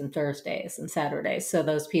Tuesdays and Thursdays and Saturdays. So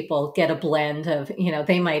those people get a blend of,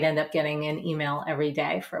 they might end up getting an email every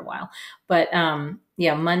day for a while. But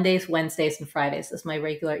Mondays, Wednesdays, and Fridays is my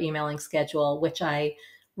regular emailing schedule, which I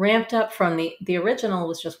ramped up from the original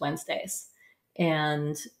was just Wednesdays.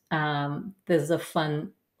 And this is a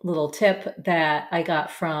fun little tip that I got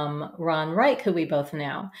from Ron Reich, who we both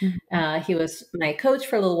know. Mm-hmm. He was my coach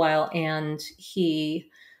for a little while, and he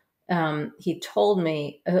told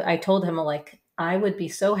me, I told him, like, I would be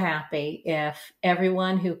so happy if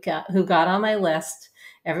everyone who got on my list,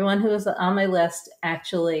 everyone who was on my list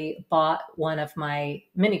actually bought one of my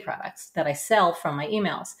mini products that I sell from my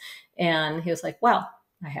emails. And he was like, well,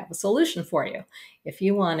 I have a solution for you. If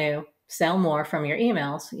you want to sell more from your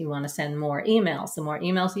emails, you want to send more emails. The more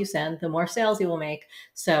emails you send, the more sales you will make.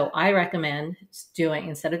 So I recommend doing,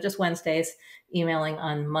 instead of just Wednesdays, emailing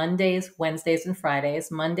on Mondays, Wednesdays, and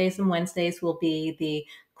Fridays. Mondays and Wednesdays will be the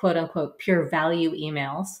quote unquote pure value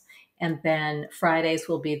emails. And then Fridays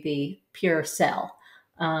will be the pure sell.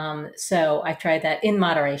 So I tried that in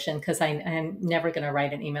moderation because I'm never going to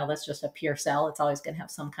write an email that's just a pure sell. It's always going to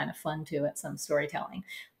have some kind of fun to it, some storytelling.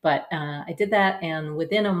 But I did that, and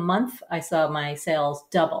within a month, I saw my sales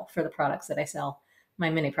double for the products that I sell, my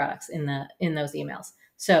mini products in those emails.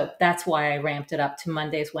 So that's why I ramped it up to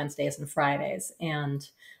Mondays, Wednesdays, and Fridays. And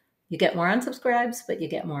you get more unsubscribes, but you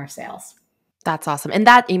get more sales. That's awesome. And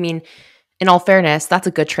that, I mean, in all fairness, that's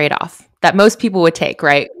a good trade-off that most people would take,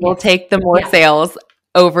 right? We'll Yes. take the more Yeah, sales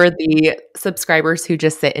over the subscribers who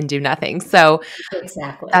just sit and do nothing. So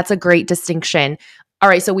exactly. that's a great distinction. All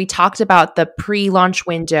right, so we talked about the pre-launch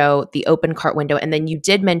window, the open cart window, and then you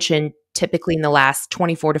did mention typically in the last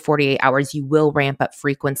 24 to 48 hours, you will ramp up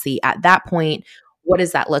frequency. At that point, what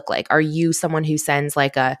does that look like? Are you someone who sends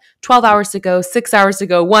like a 12 hours to go, 6 hours to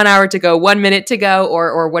go, 1 hour to go, 1 minute to go,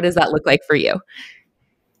 or what does that look like for you?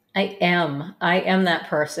 I am that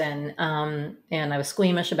person, and I was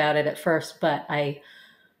squeamish about it at first, but I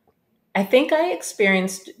think I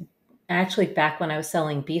experienced actually back when I was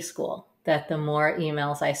selling B School that the more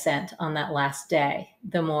emails I sent on that last day,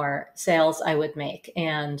 the more sales I would make.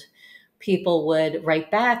 And people would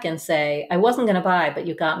write back and say, I wasn't going to buy, but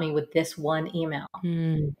you got me with this one email.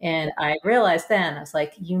 Hmm. And I realized then, I was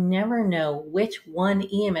like, you never know which one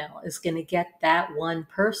email is going to get that one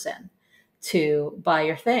person to buy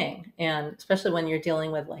your thing. And especially when you're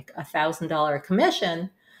dealing with like $1,000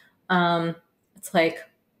 commission, um, it's like,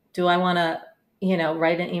 do I want to,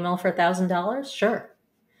 write an email for $1,000? Sure.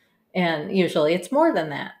 And usually it's more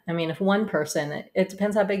than that. I mean, if one person, it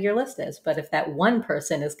depends how big your list is, but if that one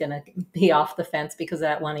person is going to be off the fence because of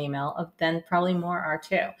that one email, then probably more are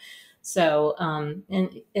too. So,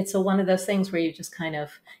 and it's one of those things where you just kind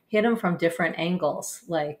of hit them from different angles,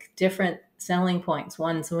 like different selling points.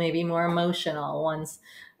 One's maybe more emotional, one's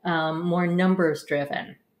more numbers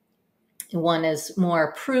driven. One is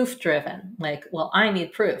more proof driven, like, well, I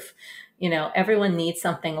need proof. Everyone needs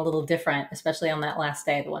something a little different, especially on that last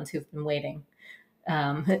day, the ones who've been waiting,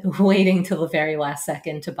 waiting till the very last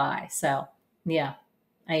second to buy. So, yeah,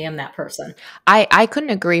 I am that person. I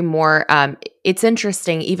couldn't agree more. It's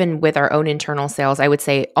interesting, even with our own internal sales, I would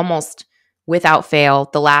say almost without fail,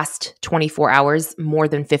 the last 24 hours, more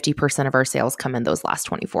than 50% of our sales come in those last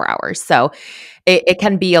 24 hours. So it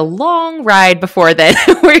can be a long ride before then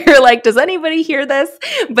where you're like, does anybody hear this?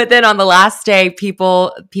 But then on the last day,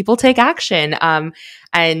 people take action.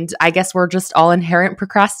 And I guess we're just all inherent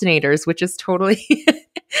procrastinators, which is totally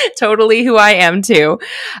totally who I am too.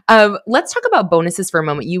 Let's talk about bonuses for a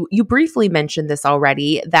moment. You briefly mentioned this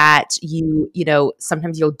already that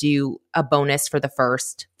sometimes you'll do a bonus for the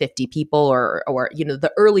first 50 people or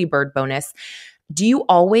the early bird bonus. Do you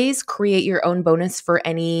always create your own bonus for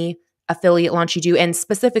any affiliate launch you do? And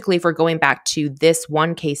specifically for going back to this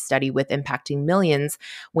one case study with impacting millions,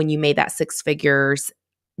 when you made that six figures,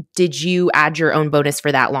 did you add your own bonus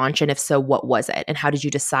for that launch? And if so, what was it? And how did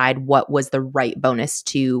you decide what was the right bonus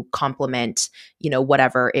to complement,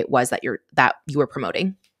 whatever it was that you were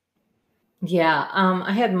promoting? Yeah,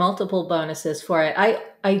 I had multiple bonuses for it.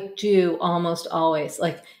 I do almost always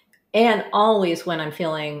and always when I'm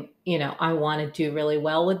feeling, I want to do really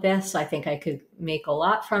well with this. I think I could make a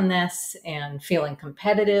lot from this and feeling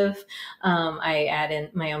competitive. I add in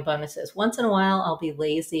my own bonuses. Once in a while, I'll be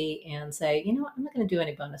lazy and say, what, I'm not going to do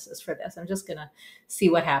any bonuses for this. I'm just going to see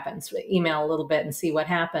what happens. Email a little bit and see what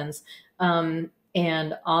happens. And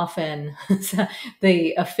often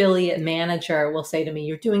the affiliate manager will say to me,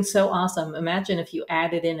 you're doing so awesome. Imagine if you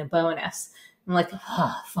added in a bonus. I'm like,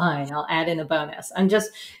 oh, fine, I'll add in a bonus. I'm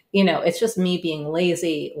just, it's just me being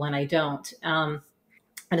lazy when I don't. And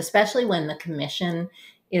especially when the commission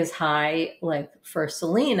is high, like for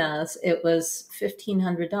Selena's, it was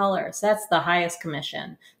 $1,500. That's the highest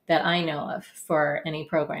commission that I know of for any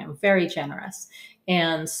program. Very generous.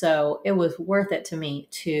 And so it was worth it to me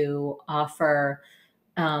to offer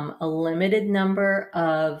a limited number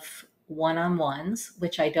of one-on-ones,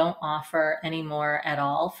 which I don't offer anymore at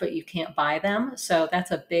all. For you can't buy them, so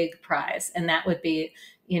that's a big prize, and that would be,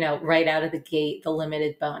 right out of the gate, the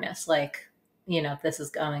limited bonus. Like, this is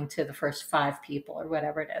going to the first 5 people or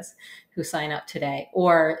whatever it is who sign up today.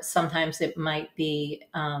 Or sometimes it might be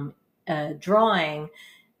a drawing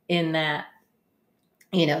in that,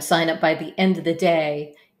 sign up by the end of the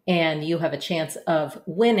day and you have a chance of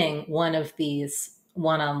winning one of these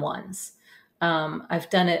one-on-ones. I've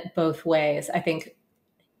done it both ways. I think,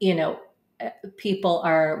 you know, people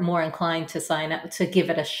are more inclined to sign up to give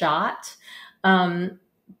it a shot,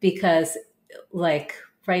 because like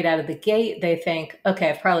right out of the gate, they think, okay,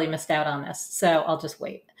 I've probably missed out on this, so I'll just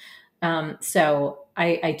wait. So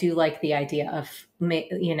I do like the idea of,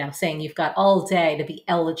 saying you've got all day to be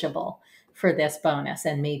eligible for this bonus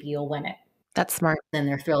and maybe you'll win it. That's smart. Then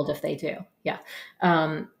they're thrilled if they do. Yeah.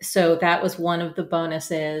 So that was one of the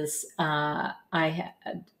bonuses.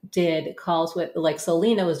 Did calls with, like,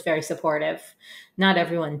 Selena was very supportive. Not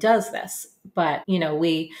everyone does this, but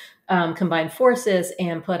we combined forces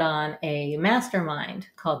and put on a mastermind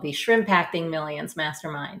called the Shrimp Acting Millions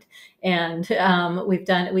Mastermind. And we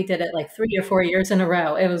did it like 3 or 4 years in a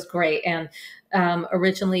row. It was great. And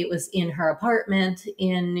originally it was in her apartment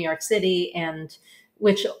in New York City, and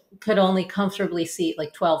which could only comfortably seat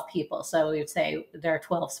like 12 people. So we would say there are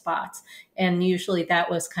 12 spots. And usually that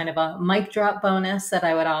was kind of a mic drop bonus that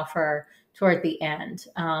I would offer toward the end.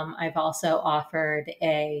 I've also offered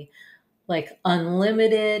a like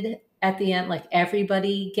unlimited at the end, like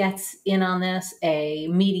everybody gets in on this, a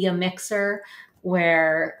media mixer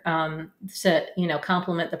where to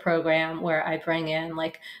complement the program, where I bring in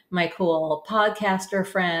like my cool podcaster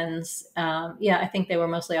friends. I think they were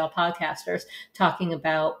mostly all podcasters, talking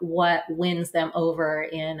about what wins them over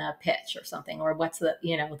in a pitch or something, or what's the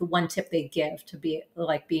one tip they give to be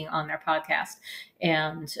like being on their podcast.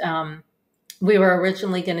 And we were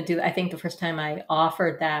originally going to do, I think the first time I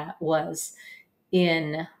offered that was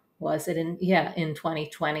in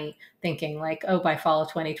 2020, thinking like, oh, by fall of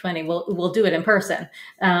 2020 we'll do it in person.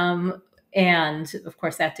 And of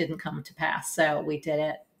course that didn't come to pass, so we did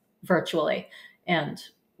it virtually. And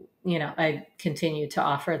I continued to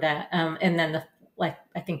offer that, and then I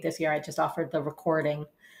think this year I just offered the recording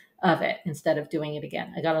of it instead of doing it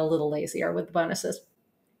again. I got a little lazier with the bonuses.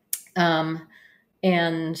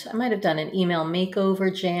 And I might have done an email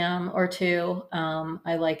makeover jam or two.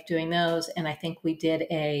 I like doing those. And I think we did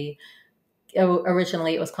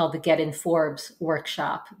originally it was called the Get in Forbes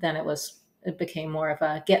workshop. Then it became more of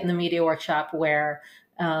a Get in the Media workshop, where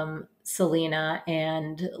Selena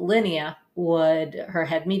and Linnea her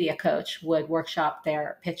head media coach, would workshop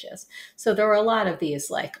their pitches. So there were a lot of these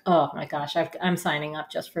like, oh my gosh, I'm signing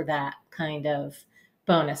up just for that kind of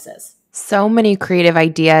bonuses. So many creative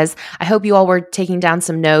ideas. I hope you all were taking down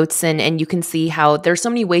some notes, and you can see how there's so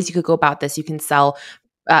many ways you could go about this. You can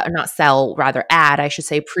add, I should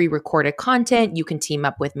say, pre-recorded content. You can team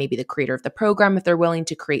up with maybe the creator of the program if they're willing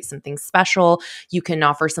to create something special. You can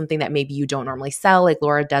offer something that maybe you don't normally sell, like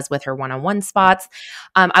Laura does with her one-on-one spots.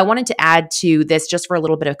 I wanted to add to this, just for a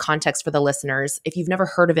little bit of context for the listeners. If you've never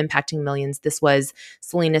heard of Impacting Millions, this was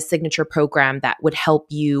Selena's signature program that would help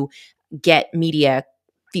you get media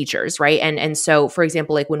features, right? And so, for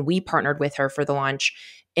example, like when we partnered with her for the launch,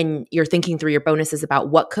 and you're thinking through your bonuses about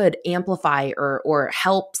what could amplify or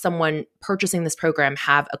help someone purchasing this program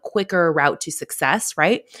have a quicker route to success,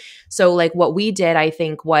 right? So like what we did, I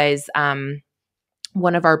think, was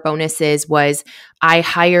one of our bonuses was I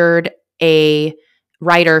hired a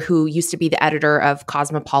writer who used to be the editor of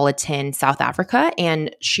Cosmopolitan South Africa,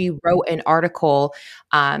 and she wrote an article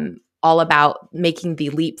all about making the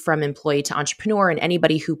leap from employee to entrepreneur. And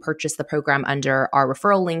anybody who purchased the program under our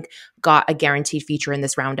referral link got a guaranteed feature in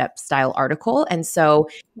this roundup style article. And so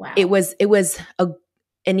Wow. it was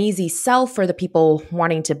an easy sell for the people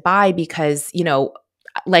wanting to buy, because,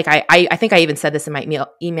 like I think I even said this in my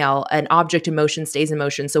email, an object in motion stays in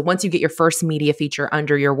motion. So once you get your first media feature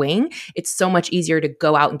under your wing, it's so much easier to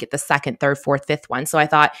go out and get the second, third, fourth, fifth one. So I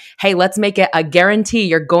thought, hey, let's make it a guarantee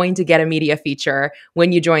you're going to get a media feature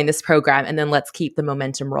when you join this program, and then let's keep the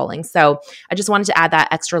momentum rolling. So I just wanted to add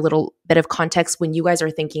that extra little bit of context when you guys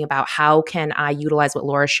are thinking about how can I utilize what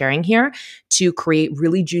Laura's sharing here to create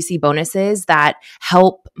really juicy bonuses that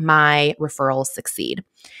help my referrals succeed.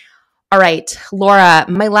 All right, Laura,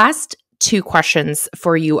 my last two questions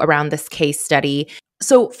for you around this case study.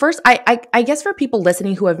 So first, I guess for people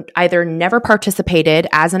listening who have either never participated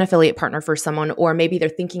as an affiliate partner for someone, or maybe they're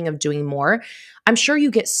thinking of doing more, I'm sure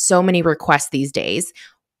you get so many requests these days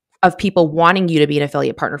of people wanting you to be an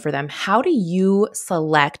affiliate partner for them. How do you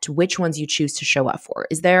select which ones you choose to show up for?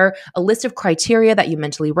 Is there a list of criteria that you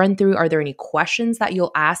mentally run through? Are there any questions that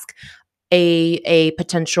you'll ask a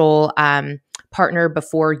potential partner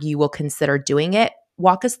before you will consider doing it?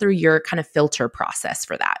 Walk us through your kind of filter process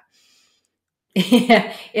for that.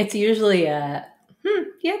 Yeah, it's usually yeah,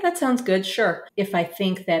 that sounds good. Sure. If I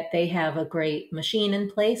think that they have a great machine in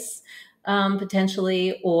place,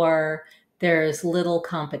 potentially, or there's little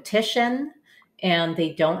competition and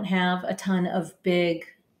they don't have a ton of big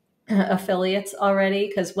affiliates already.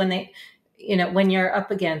 Because when you're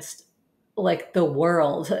up against like the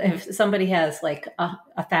world. If somebody has like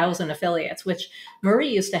 1,000 affiliates, which Marie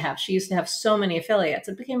used to have, she used to have so many affiliates,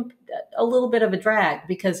 it became a little bit of a drag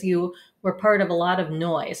because you were part of a lot of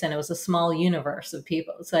noise and it was a small universe of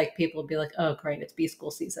people. It's like people would be like, oh, great, it's B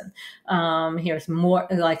school season. Here's more,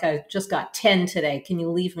 like I just got 10 today. Can you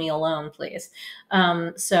leave me alone, please?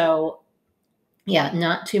 So yeah,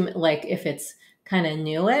 not too, like if it's kind of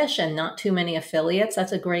newish and not too many affiliates,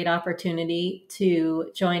 that's a great opportunity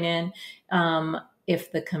to join in.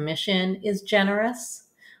 If the commission is generous,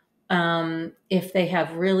 if they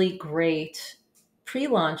have really great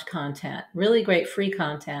pre-launch content, really great free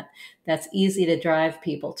content that's easy to drive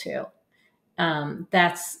people to,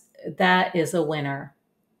 that is a winner.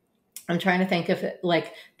 I'm trying to think of it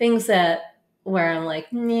like things that where I'm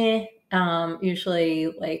like, nah, usually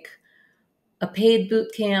like a paid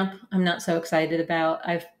boot camp, I'm not so excited about.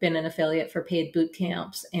 I've been an affiliate for paid boot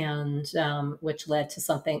camps, and which led to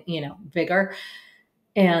something, bigger.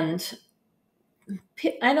 And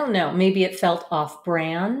I don't know, maybe it felt off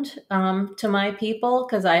brand to my people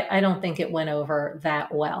because I don't think it went over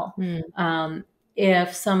that well. Mm,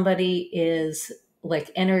 If somebody is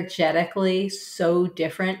like energetically so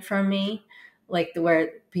different from me, like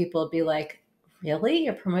where people be like, really?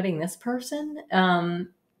 You're promoting this person?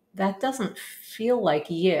 That doesn't feel like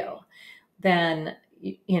you. Then,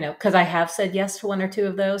 because I have said yes to one or two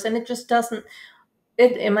of those, and it just doesn't,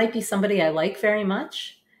 it might be somebody I like very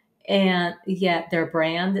much, and yet their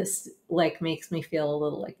brand is like makes me feel a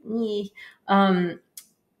little like me.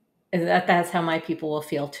 That's how my people will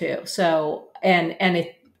feel too. So and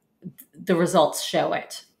it the results show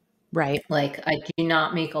it. right. Like I do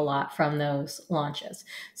not make a lot from those launches.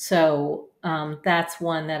 So that's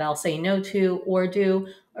one that I'll say no to or do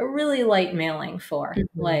a really light mailing for. Mhm.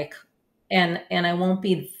 Like and I won't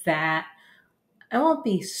be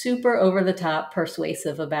super over the top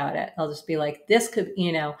persuasive about it. I'll just be like, this could,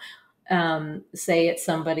 say it's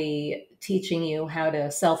somebody teaching you how to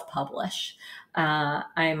self publish.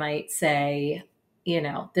 I might say,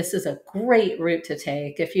 this is a great route to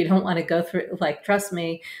take if you don't want to go through, like, trust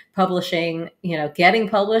me, publishing, getting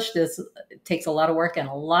published takes a lot of work and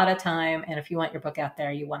a lot of time. And if you want your book out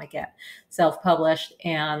there, you want to get self published.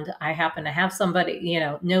 And I happen to have somebody,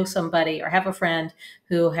 know somebody or have a friend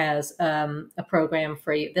who has a program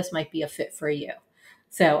for you. This might be a fit for you.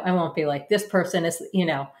 So I won't be like, this person is,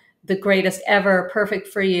 the greatest ever, perfect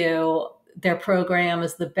for you. Their program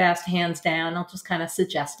is the best, hands down. I'll just kind of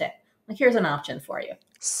suggest it. Like, here's an option for you.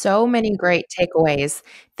 So many great takeaways.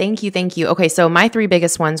 Thank you. Thank you. Okay. So, my three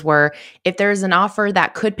biggest ones were if there's an offer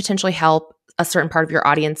that could potentially help a certain part of your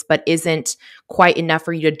audience, but isn't quite enough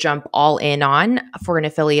for you to jump all in on for an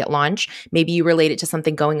affiliate launch, maybe you relate it to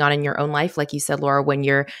something going on in your own life. Like you said, Laura, when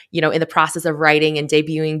you're, in the process of writing and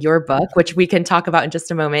debuting your book, which we can talk about in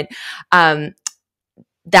just a moment.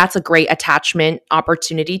 That's a great attachment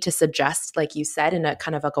opportunity to suggest, like you said, in a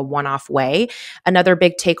kind of like a one-off way. Another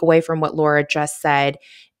big takeaway from what Laura just said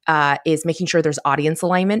is making sure there's audience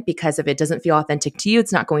alignment, because if it doesn't feel authentic to you,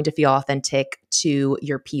 it's not going to feel authentic to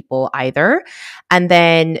your people either. And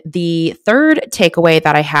then the third takeaway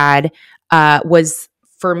that I had was,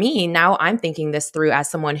 for me, now I'm thinking this through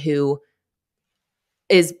as someone who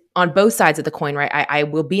is on both sides of the coin, right? I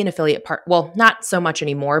will be an affiliate part. Well, not so much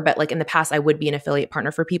anymore, but like in the past, I would be an affiliate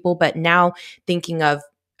partner for people. But now thinking of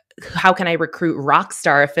how can I recruit rock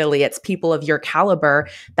star affiliates, people of your caliber,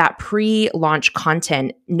 that pre-launch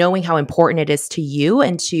content, knowing how important it is to you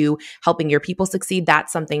and to helping your people succeed,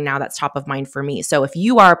 that's something now that's top of mind for me. So if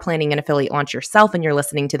you are planning an affiliate launch yourself and you're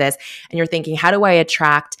listening to this and you're thinking, how do I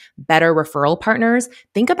attract better referral partners?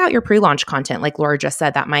 Think about your pre-launch content. Like Laura just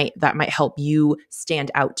said, that might help you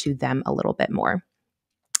stand out to them a little bit more.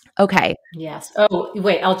 Okay. Yes. Oh,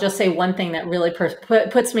 wait, I'll just say one thing that really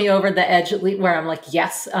puts me over the edge where I'm like,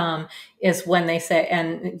 yes, is when they say,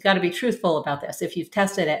 and you got to be truthful about this. If you've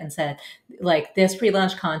tested it and said, like, this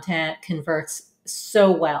pre-launch content converts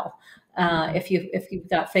so well, if you've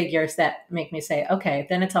got figures that make me say, okay,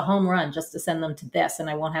 then it's a home run just to send them to this, and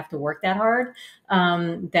I won't have to work that hard,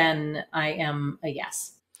 then I am a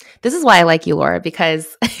yes. This is why I like you, Laura,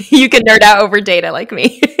 because you can nerd out over data like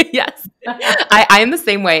me. Yes. I'm the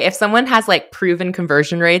same way. If someone has like proven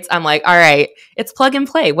conversion rates, I'm like, all right, it's plug and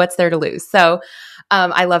play. What's there to lose? So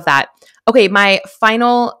I love that. Okay, my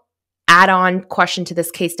final add-on question to this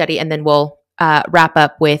case study, and then we'll wrap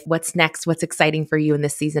up with what's next, what's exciting for you in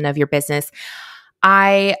this season of your business.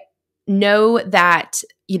 I know that,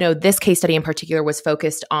 this case study in particular was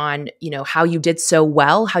focused on, how you did so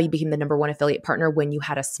well, how you became the number one affiliate partner when you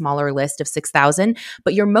had a smaller list of 6,000.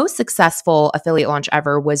 But your most successful affiliate launch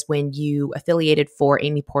ever was when you affiliated for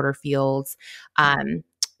Amy Porterfield's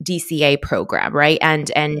DCA program, right?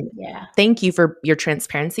 And Yeah. thank you for your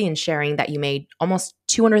transparency and sharing that you made almost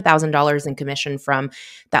 $200,000 in commission from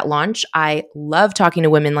that launch. I love talking to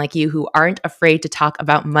women like you who aren't afraid to talk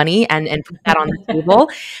about money and put that on the table.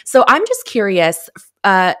 So I'm just curious,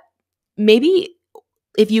 maybe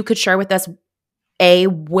if you could share with us,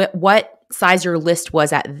 what size your list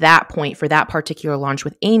was at that point for that particular launch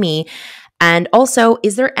with Amy. And also,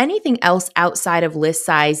 is there anything else outside of list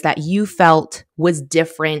size that you felt was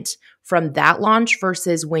different from that launch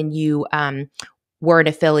versus when you were an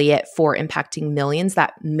affiliate for Impacting Millions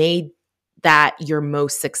that made that your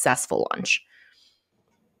most successful launch?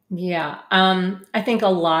 Yeah. I think a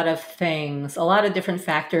lot of things, a lot of different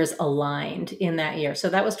factors aligned in that year. So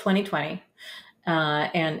that was 2020.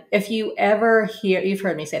 And if you ever hear, you've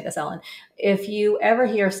heard me say this, Ellen, if you ever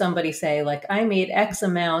hear somebody say, like, I made X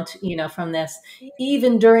amount, from this,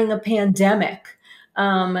 even during a pandemic,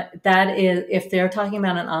 that is, if they're talking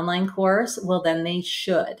about an online course, well, then they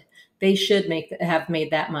should have made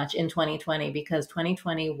that much in 2020, because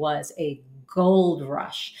 2020 was a gold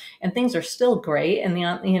rush, and things are still great. And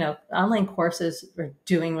online courses are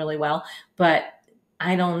doing really well, but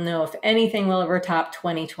I don't know if anything will ever top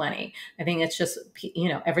 2020. I think it's just,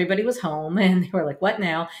 everybody was home and they were like, what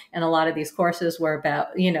now? And a lot of these courses were about,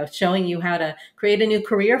 showing you how to create a new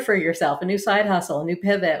career for yourself, a new side hustle, a new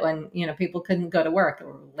pivot when, people couldn't go to work or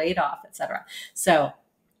were laid off, etc. So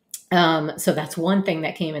that's one thing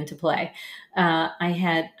that came into play.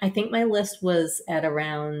 I think my list was at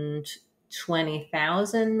around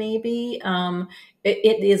 20,000 maybe.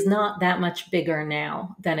 It is not that much bigger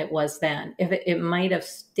now than it was then. If it might have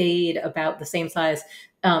stayed about the same size,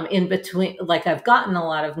 in between, like, I've gotten a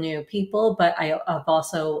lot of new people, but I've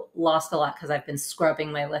also lost a lot because I've been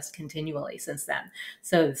scrubbing my list continually since then.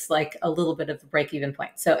 So it's like a little bit of a break even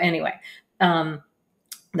point. So anyway, that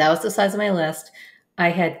was the size of my list.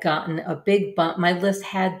 I had gotten a big bump. My list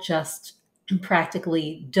had just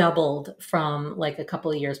practically doubled from like a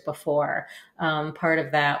couple of years before. Part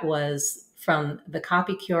of that was from the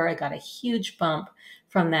Copy Cure. I got a huge bump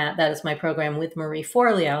from that. That is my program with Marie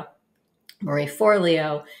Forleo. Marie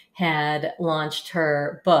Forleo had launched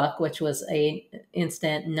her book, which was a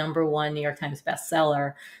instant #1 New York Times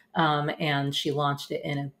bestseller, and she launched it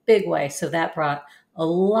in a big way. So that brought a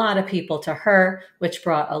lot of people to her, which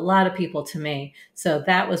brought a lot of people to me. So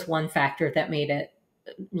that was one factor that made it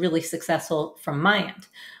really successful from my end.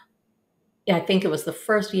 I think it was the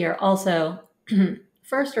first year also,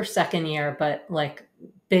 first or second year, but like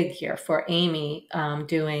big year for Amy,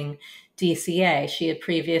 doing DCA. She had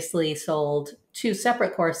previously sold 2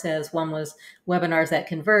 separate courses. One was Webinars That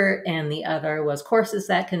Convert, and the other was Courses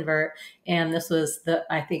That Convert. And this was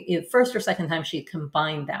I think, the first or second time she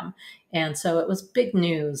combined them. And so it was big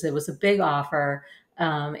news. It was a big offer.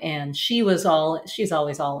 And she's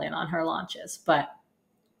always all in on her launches, but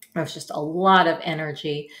there was just a lot of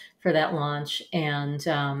energy for that launch. And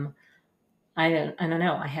I don't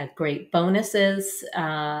know. I had great bonuses.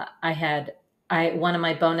 One of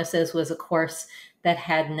my bonuses was a course that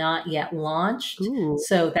had not yet launched. Ooh.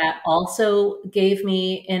 So that also gave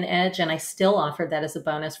me an edge. And I still offered that as a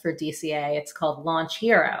bonus for DCA. It's called Launch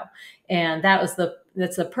Hero. And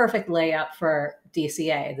that's a perfect layup for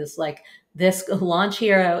DCA. This Launch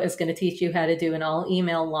Hero is going to teach you how to do an all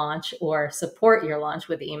email launch or support your launch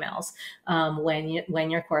with emails,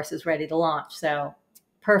 when your course is ready to launch. So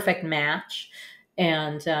perfect match.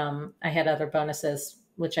 And I had other bonuses,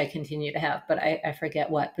 which I continue to have, but I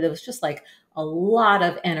forget what. But it was just like a lot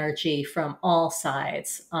of energy from all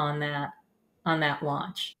sides on that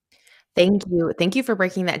launch. Thank you. Thank you for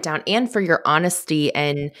breaking that down and for your honesty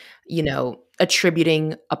and,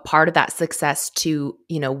 attributing a part of that success to,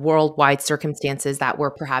 worldwide circumstances that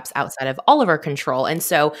were perhaps outside of all of our control. And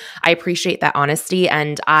so I appreciate that honesty,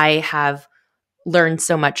 and I have learned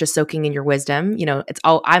so much just soaking in your wisdom.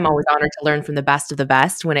 I'm always honored to learn from the best of the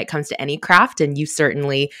best when it comes to any craft, and you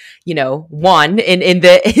certainly, won in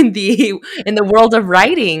the world of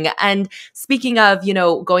writing. And speaking of,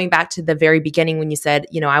 going back to the very beginning when you said,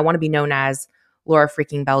 I want to be known as Laura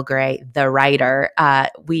freaking Belgray, the writer.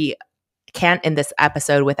 We can't end this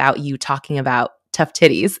episode without you talking about Tough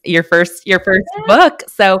Titties, your first book.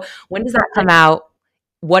 So when does that come out?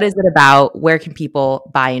 What is it about? Where can people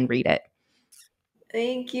buy and read it?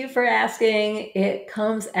 Thank you for asking. It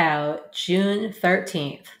comes out June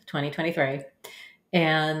 13th, 2023.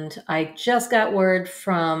 And I just got word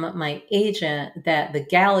from my agent that the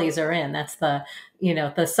galleys are in. That's the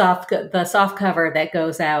soft cover that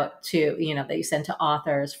goes out to, that you send to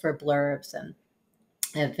authors for blurbs. And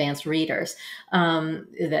advanced readers,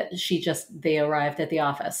 that they arrived at the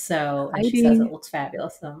office. So, and she says Exciting. it looks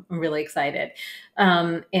fabulous. So I'm really excited.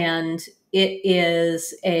 And it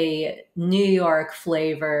is a New York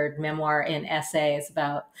flavored memoir and essays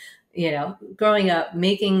about, growing up,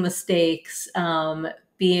 making mistakes,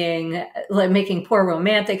 being like making poor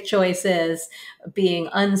romantic choices, being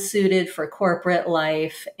unsuited for corporate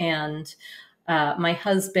life, and my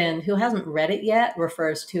husband, who hasn't read it yet,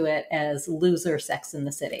 refers to it as loser Sex in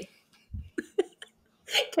the City.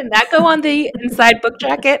 Can that go on the inside book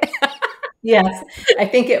jacket? Yes, I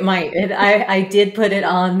think it might. I did put it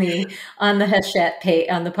on the Hachette page,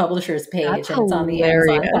 on the publisher's That's page, and it's on the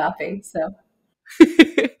Amazon hilarious. copy. So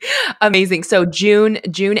Amazing. So June,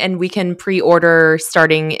 and we can pre-order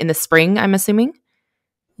starting in the spring, I'm assuming.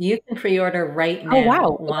 you can pre-order right Oh, now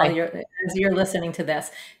wow. while Okay. as you're listening to this.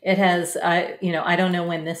 It has, I don't know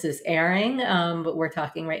when this is airing, but we're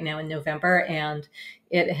talking right now in November, and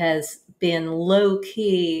it has been low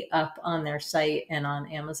key up on their site and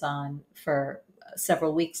on Amazon for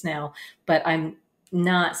several weeks now. But I'm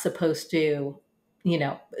not supposed to,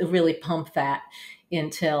 really pump that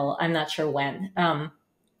until I'm not sure when.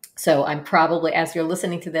 So I'm probably, as you're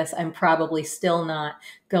listening to this, I'm probably still not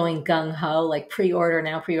going gung ho, like pre order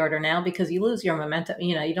now, because you lose your momentum.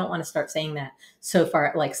 You don't want to start saying that so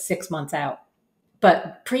far, like 6 months out.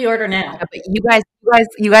 But pre order now. Yeah, but you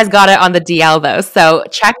guys got it on the DL though. So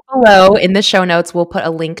check below in the show notes. We'll put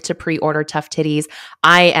a link to pre-order Tough Titties.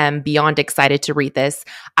 I am beyond excited to read this.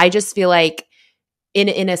 I just feel like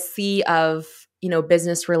in a sea of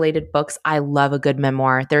business related books, I love a good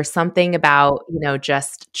memoir. There's something about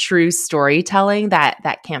just true storytelling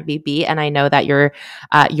that can't be beat, and I know that your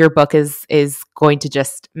book is going to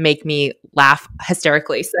just make me laugh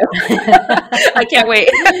hysterically, so I can't wait.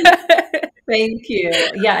 Thank you.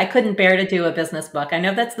 Yeah, I couldn't bear to do a business book. I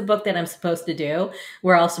know that's the book that I'm supposed to do.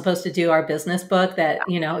 We're all supposed to do our business book that,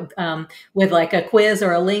 with like a quiz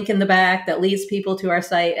or a link in the back that leads people to our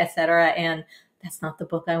site, etc. And that's not the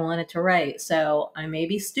book I wanted to write. So I may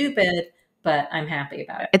be stupid, but I'm happy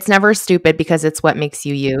about it. It's never stupid because it's what makes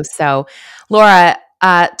you you. So Laura,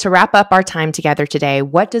 to wrap up our time together today,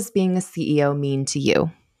 what does being a CEO mean to you?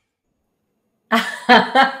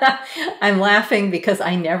 I'm laughing because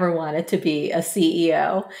I never wanted to be a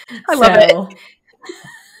CEO. I love it. So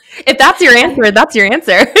If that's your answer, that's your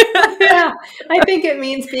answer. yeah, I think it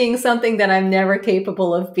means being something that I'm never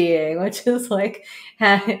capable of being, which is like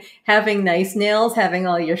having nice nails, having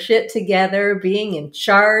all your shit together, being in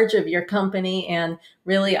charge of your company. And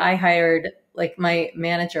really, I hired like my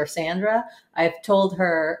manager, Sandra. I've told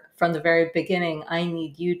her from the very beginning, I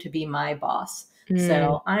need you to be my boss. Mm.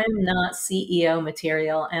 So I'm not CEO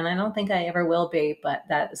material, and I don't think I ever will be, but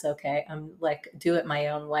that is okay. I'm like, do it my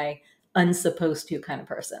own way, unsupposed to kind of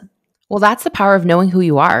person. Well, that's the power of knowing who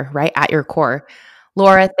you are, right? At your core.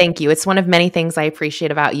 Laura, thank you. It's one of many things I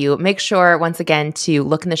appreciate about you. Make sure, once again, to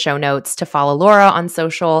look in the show notes to follow Laura on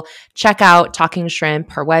social, check out Talking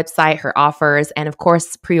Shrimp, her website, her offers, and of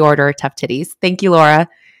course, pre order Tough Titties. Thank you, Laura.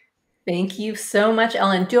 Thank you so much,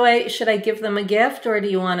 Ellen. Should I give them a gift, or do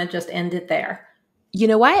you want to just end it there? You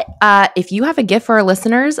know what? If you have a gift for our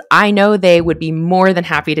listeners, I know they would be more than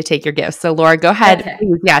happy to take your gift. So, Laura, go ahead. Okay.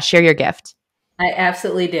 Please, yeah, share your gift. I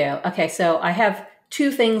absolutely do. Okay, so I have two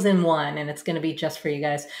things in one, and it's going to be just for you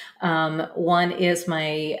guys. One is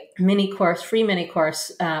my free mini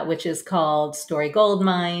course, which is called Story Gold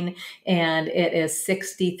Mine, and it is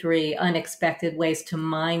 63 unexpected ways to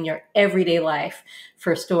mine your everyday life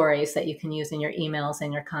for stories that you can use in your emails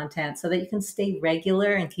and your content so that you can stay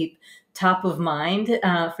regular and keep top of mind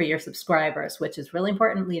for your subscribers, which is really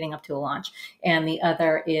important leading up to a launch. And the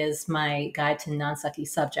other is my guide to non-sucky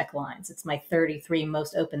subject lines. It's my 33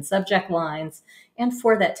 most open subject lines and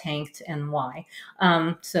 4 that tanked and why,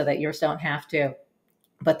 so that yours don't have to.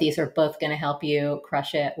 But these are both going to help you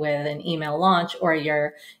crush it with an email launch or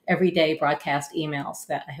your everyday broadcast emails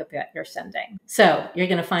that I hope that you're sending. So you're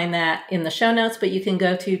going to find that in the show notes, but you can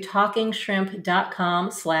go to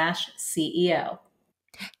talkingshrimp.com/CEO.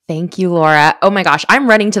 Thank you, Laura. Oh my gosh, I'm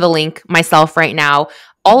running to the link myself right now.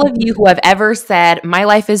 All of you who have ever said, my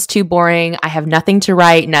life is too boring, I have nothing to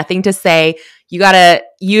write, nothing to say, you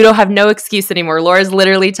don't have no excuse anymore. Laura's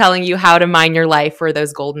literally telling you how to mine your life for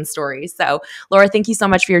those golden stories. So, Laura, thank you so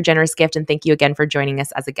much for your generous gift. And thank you again for joining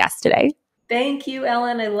us as a guest today. Thank you,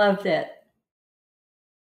 Ellen. I loved it.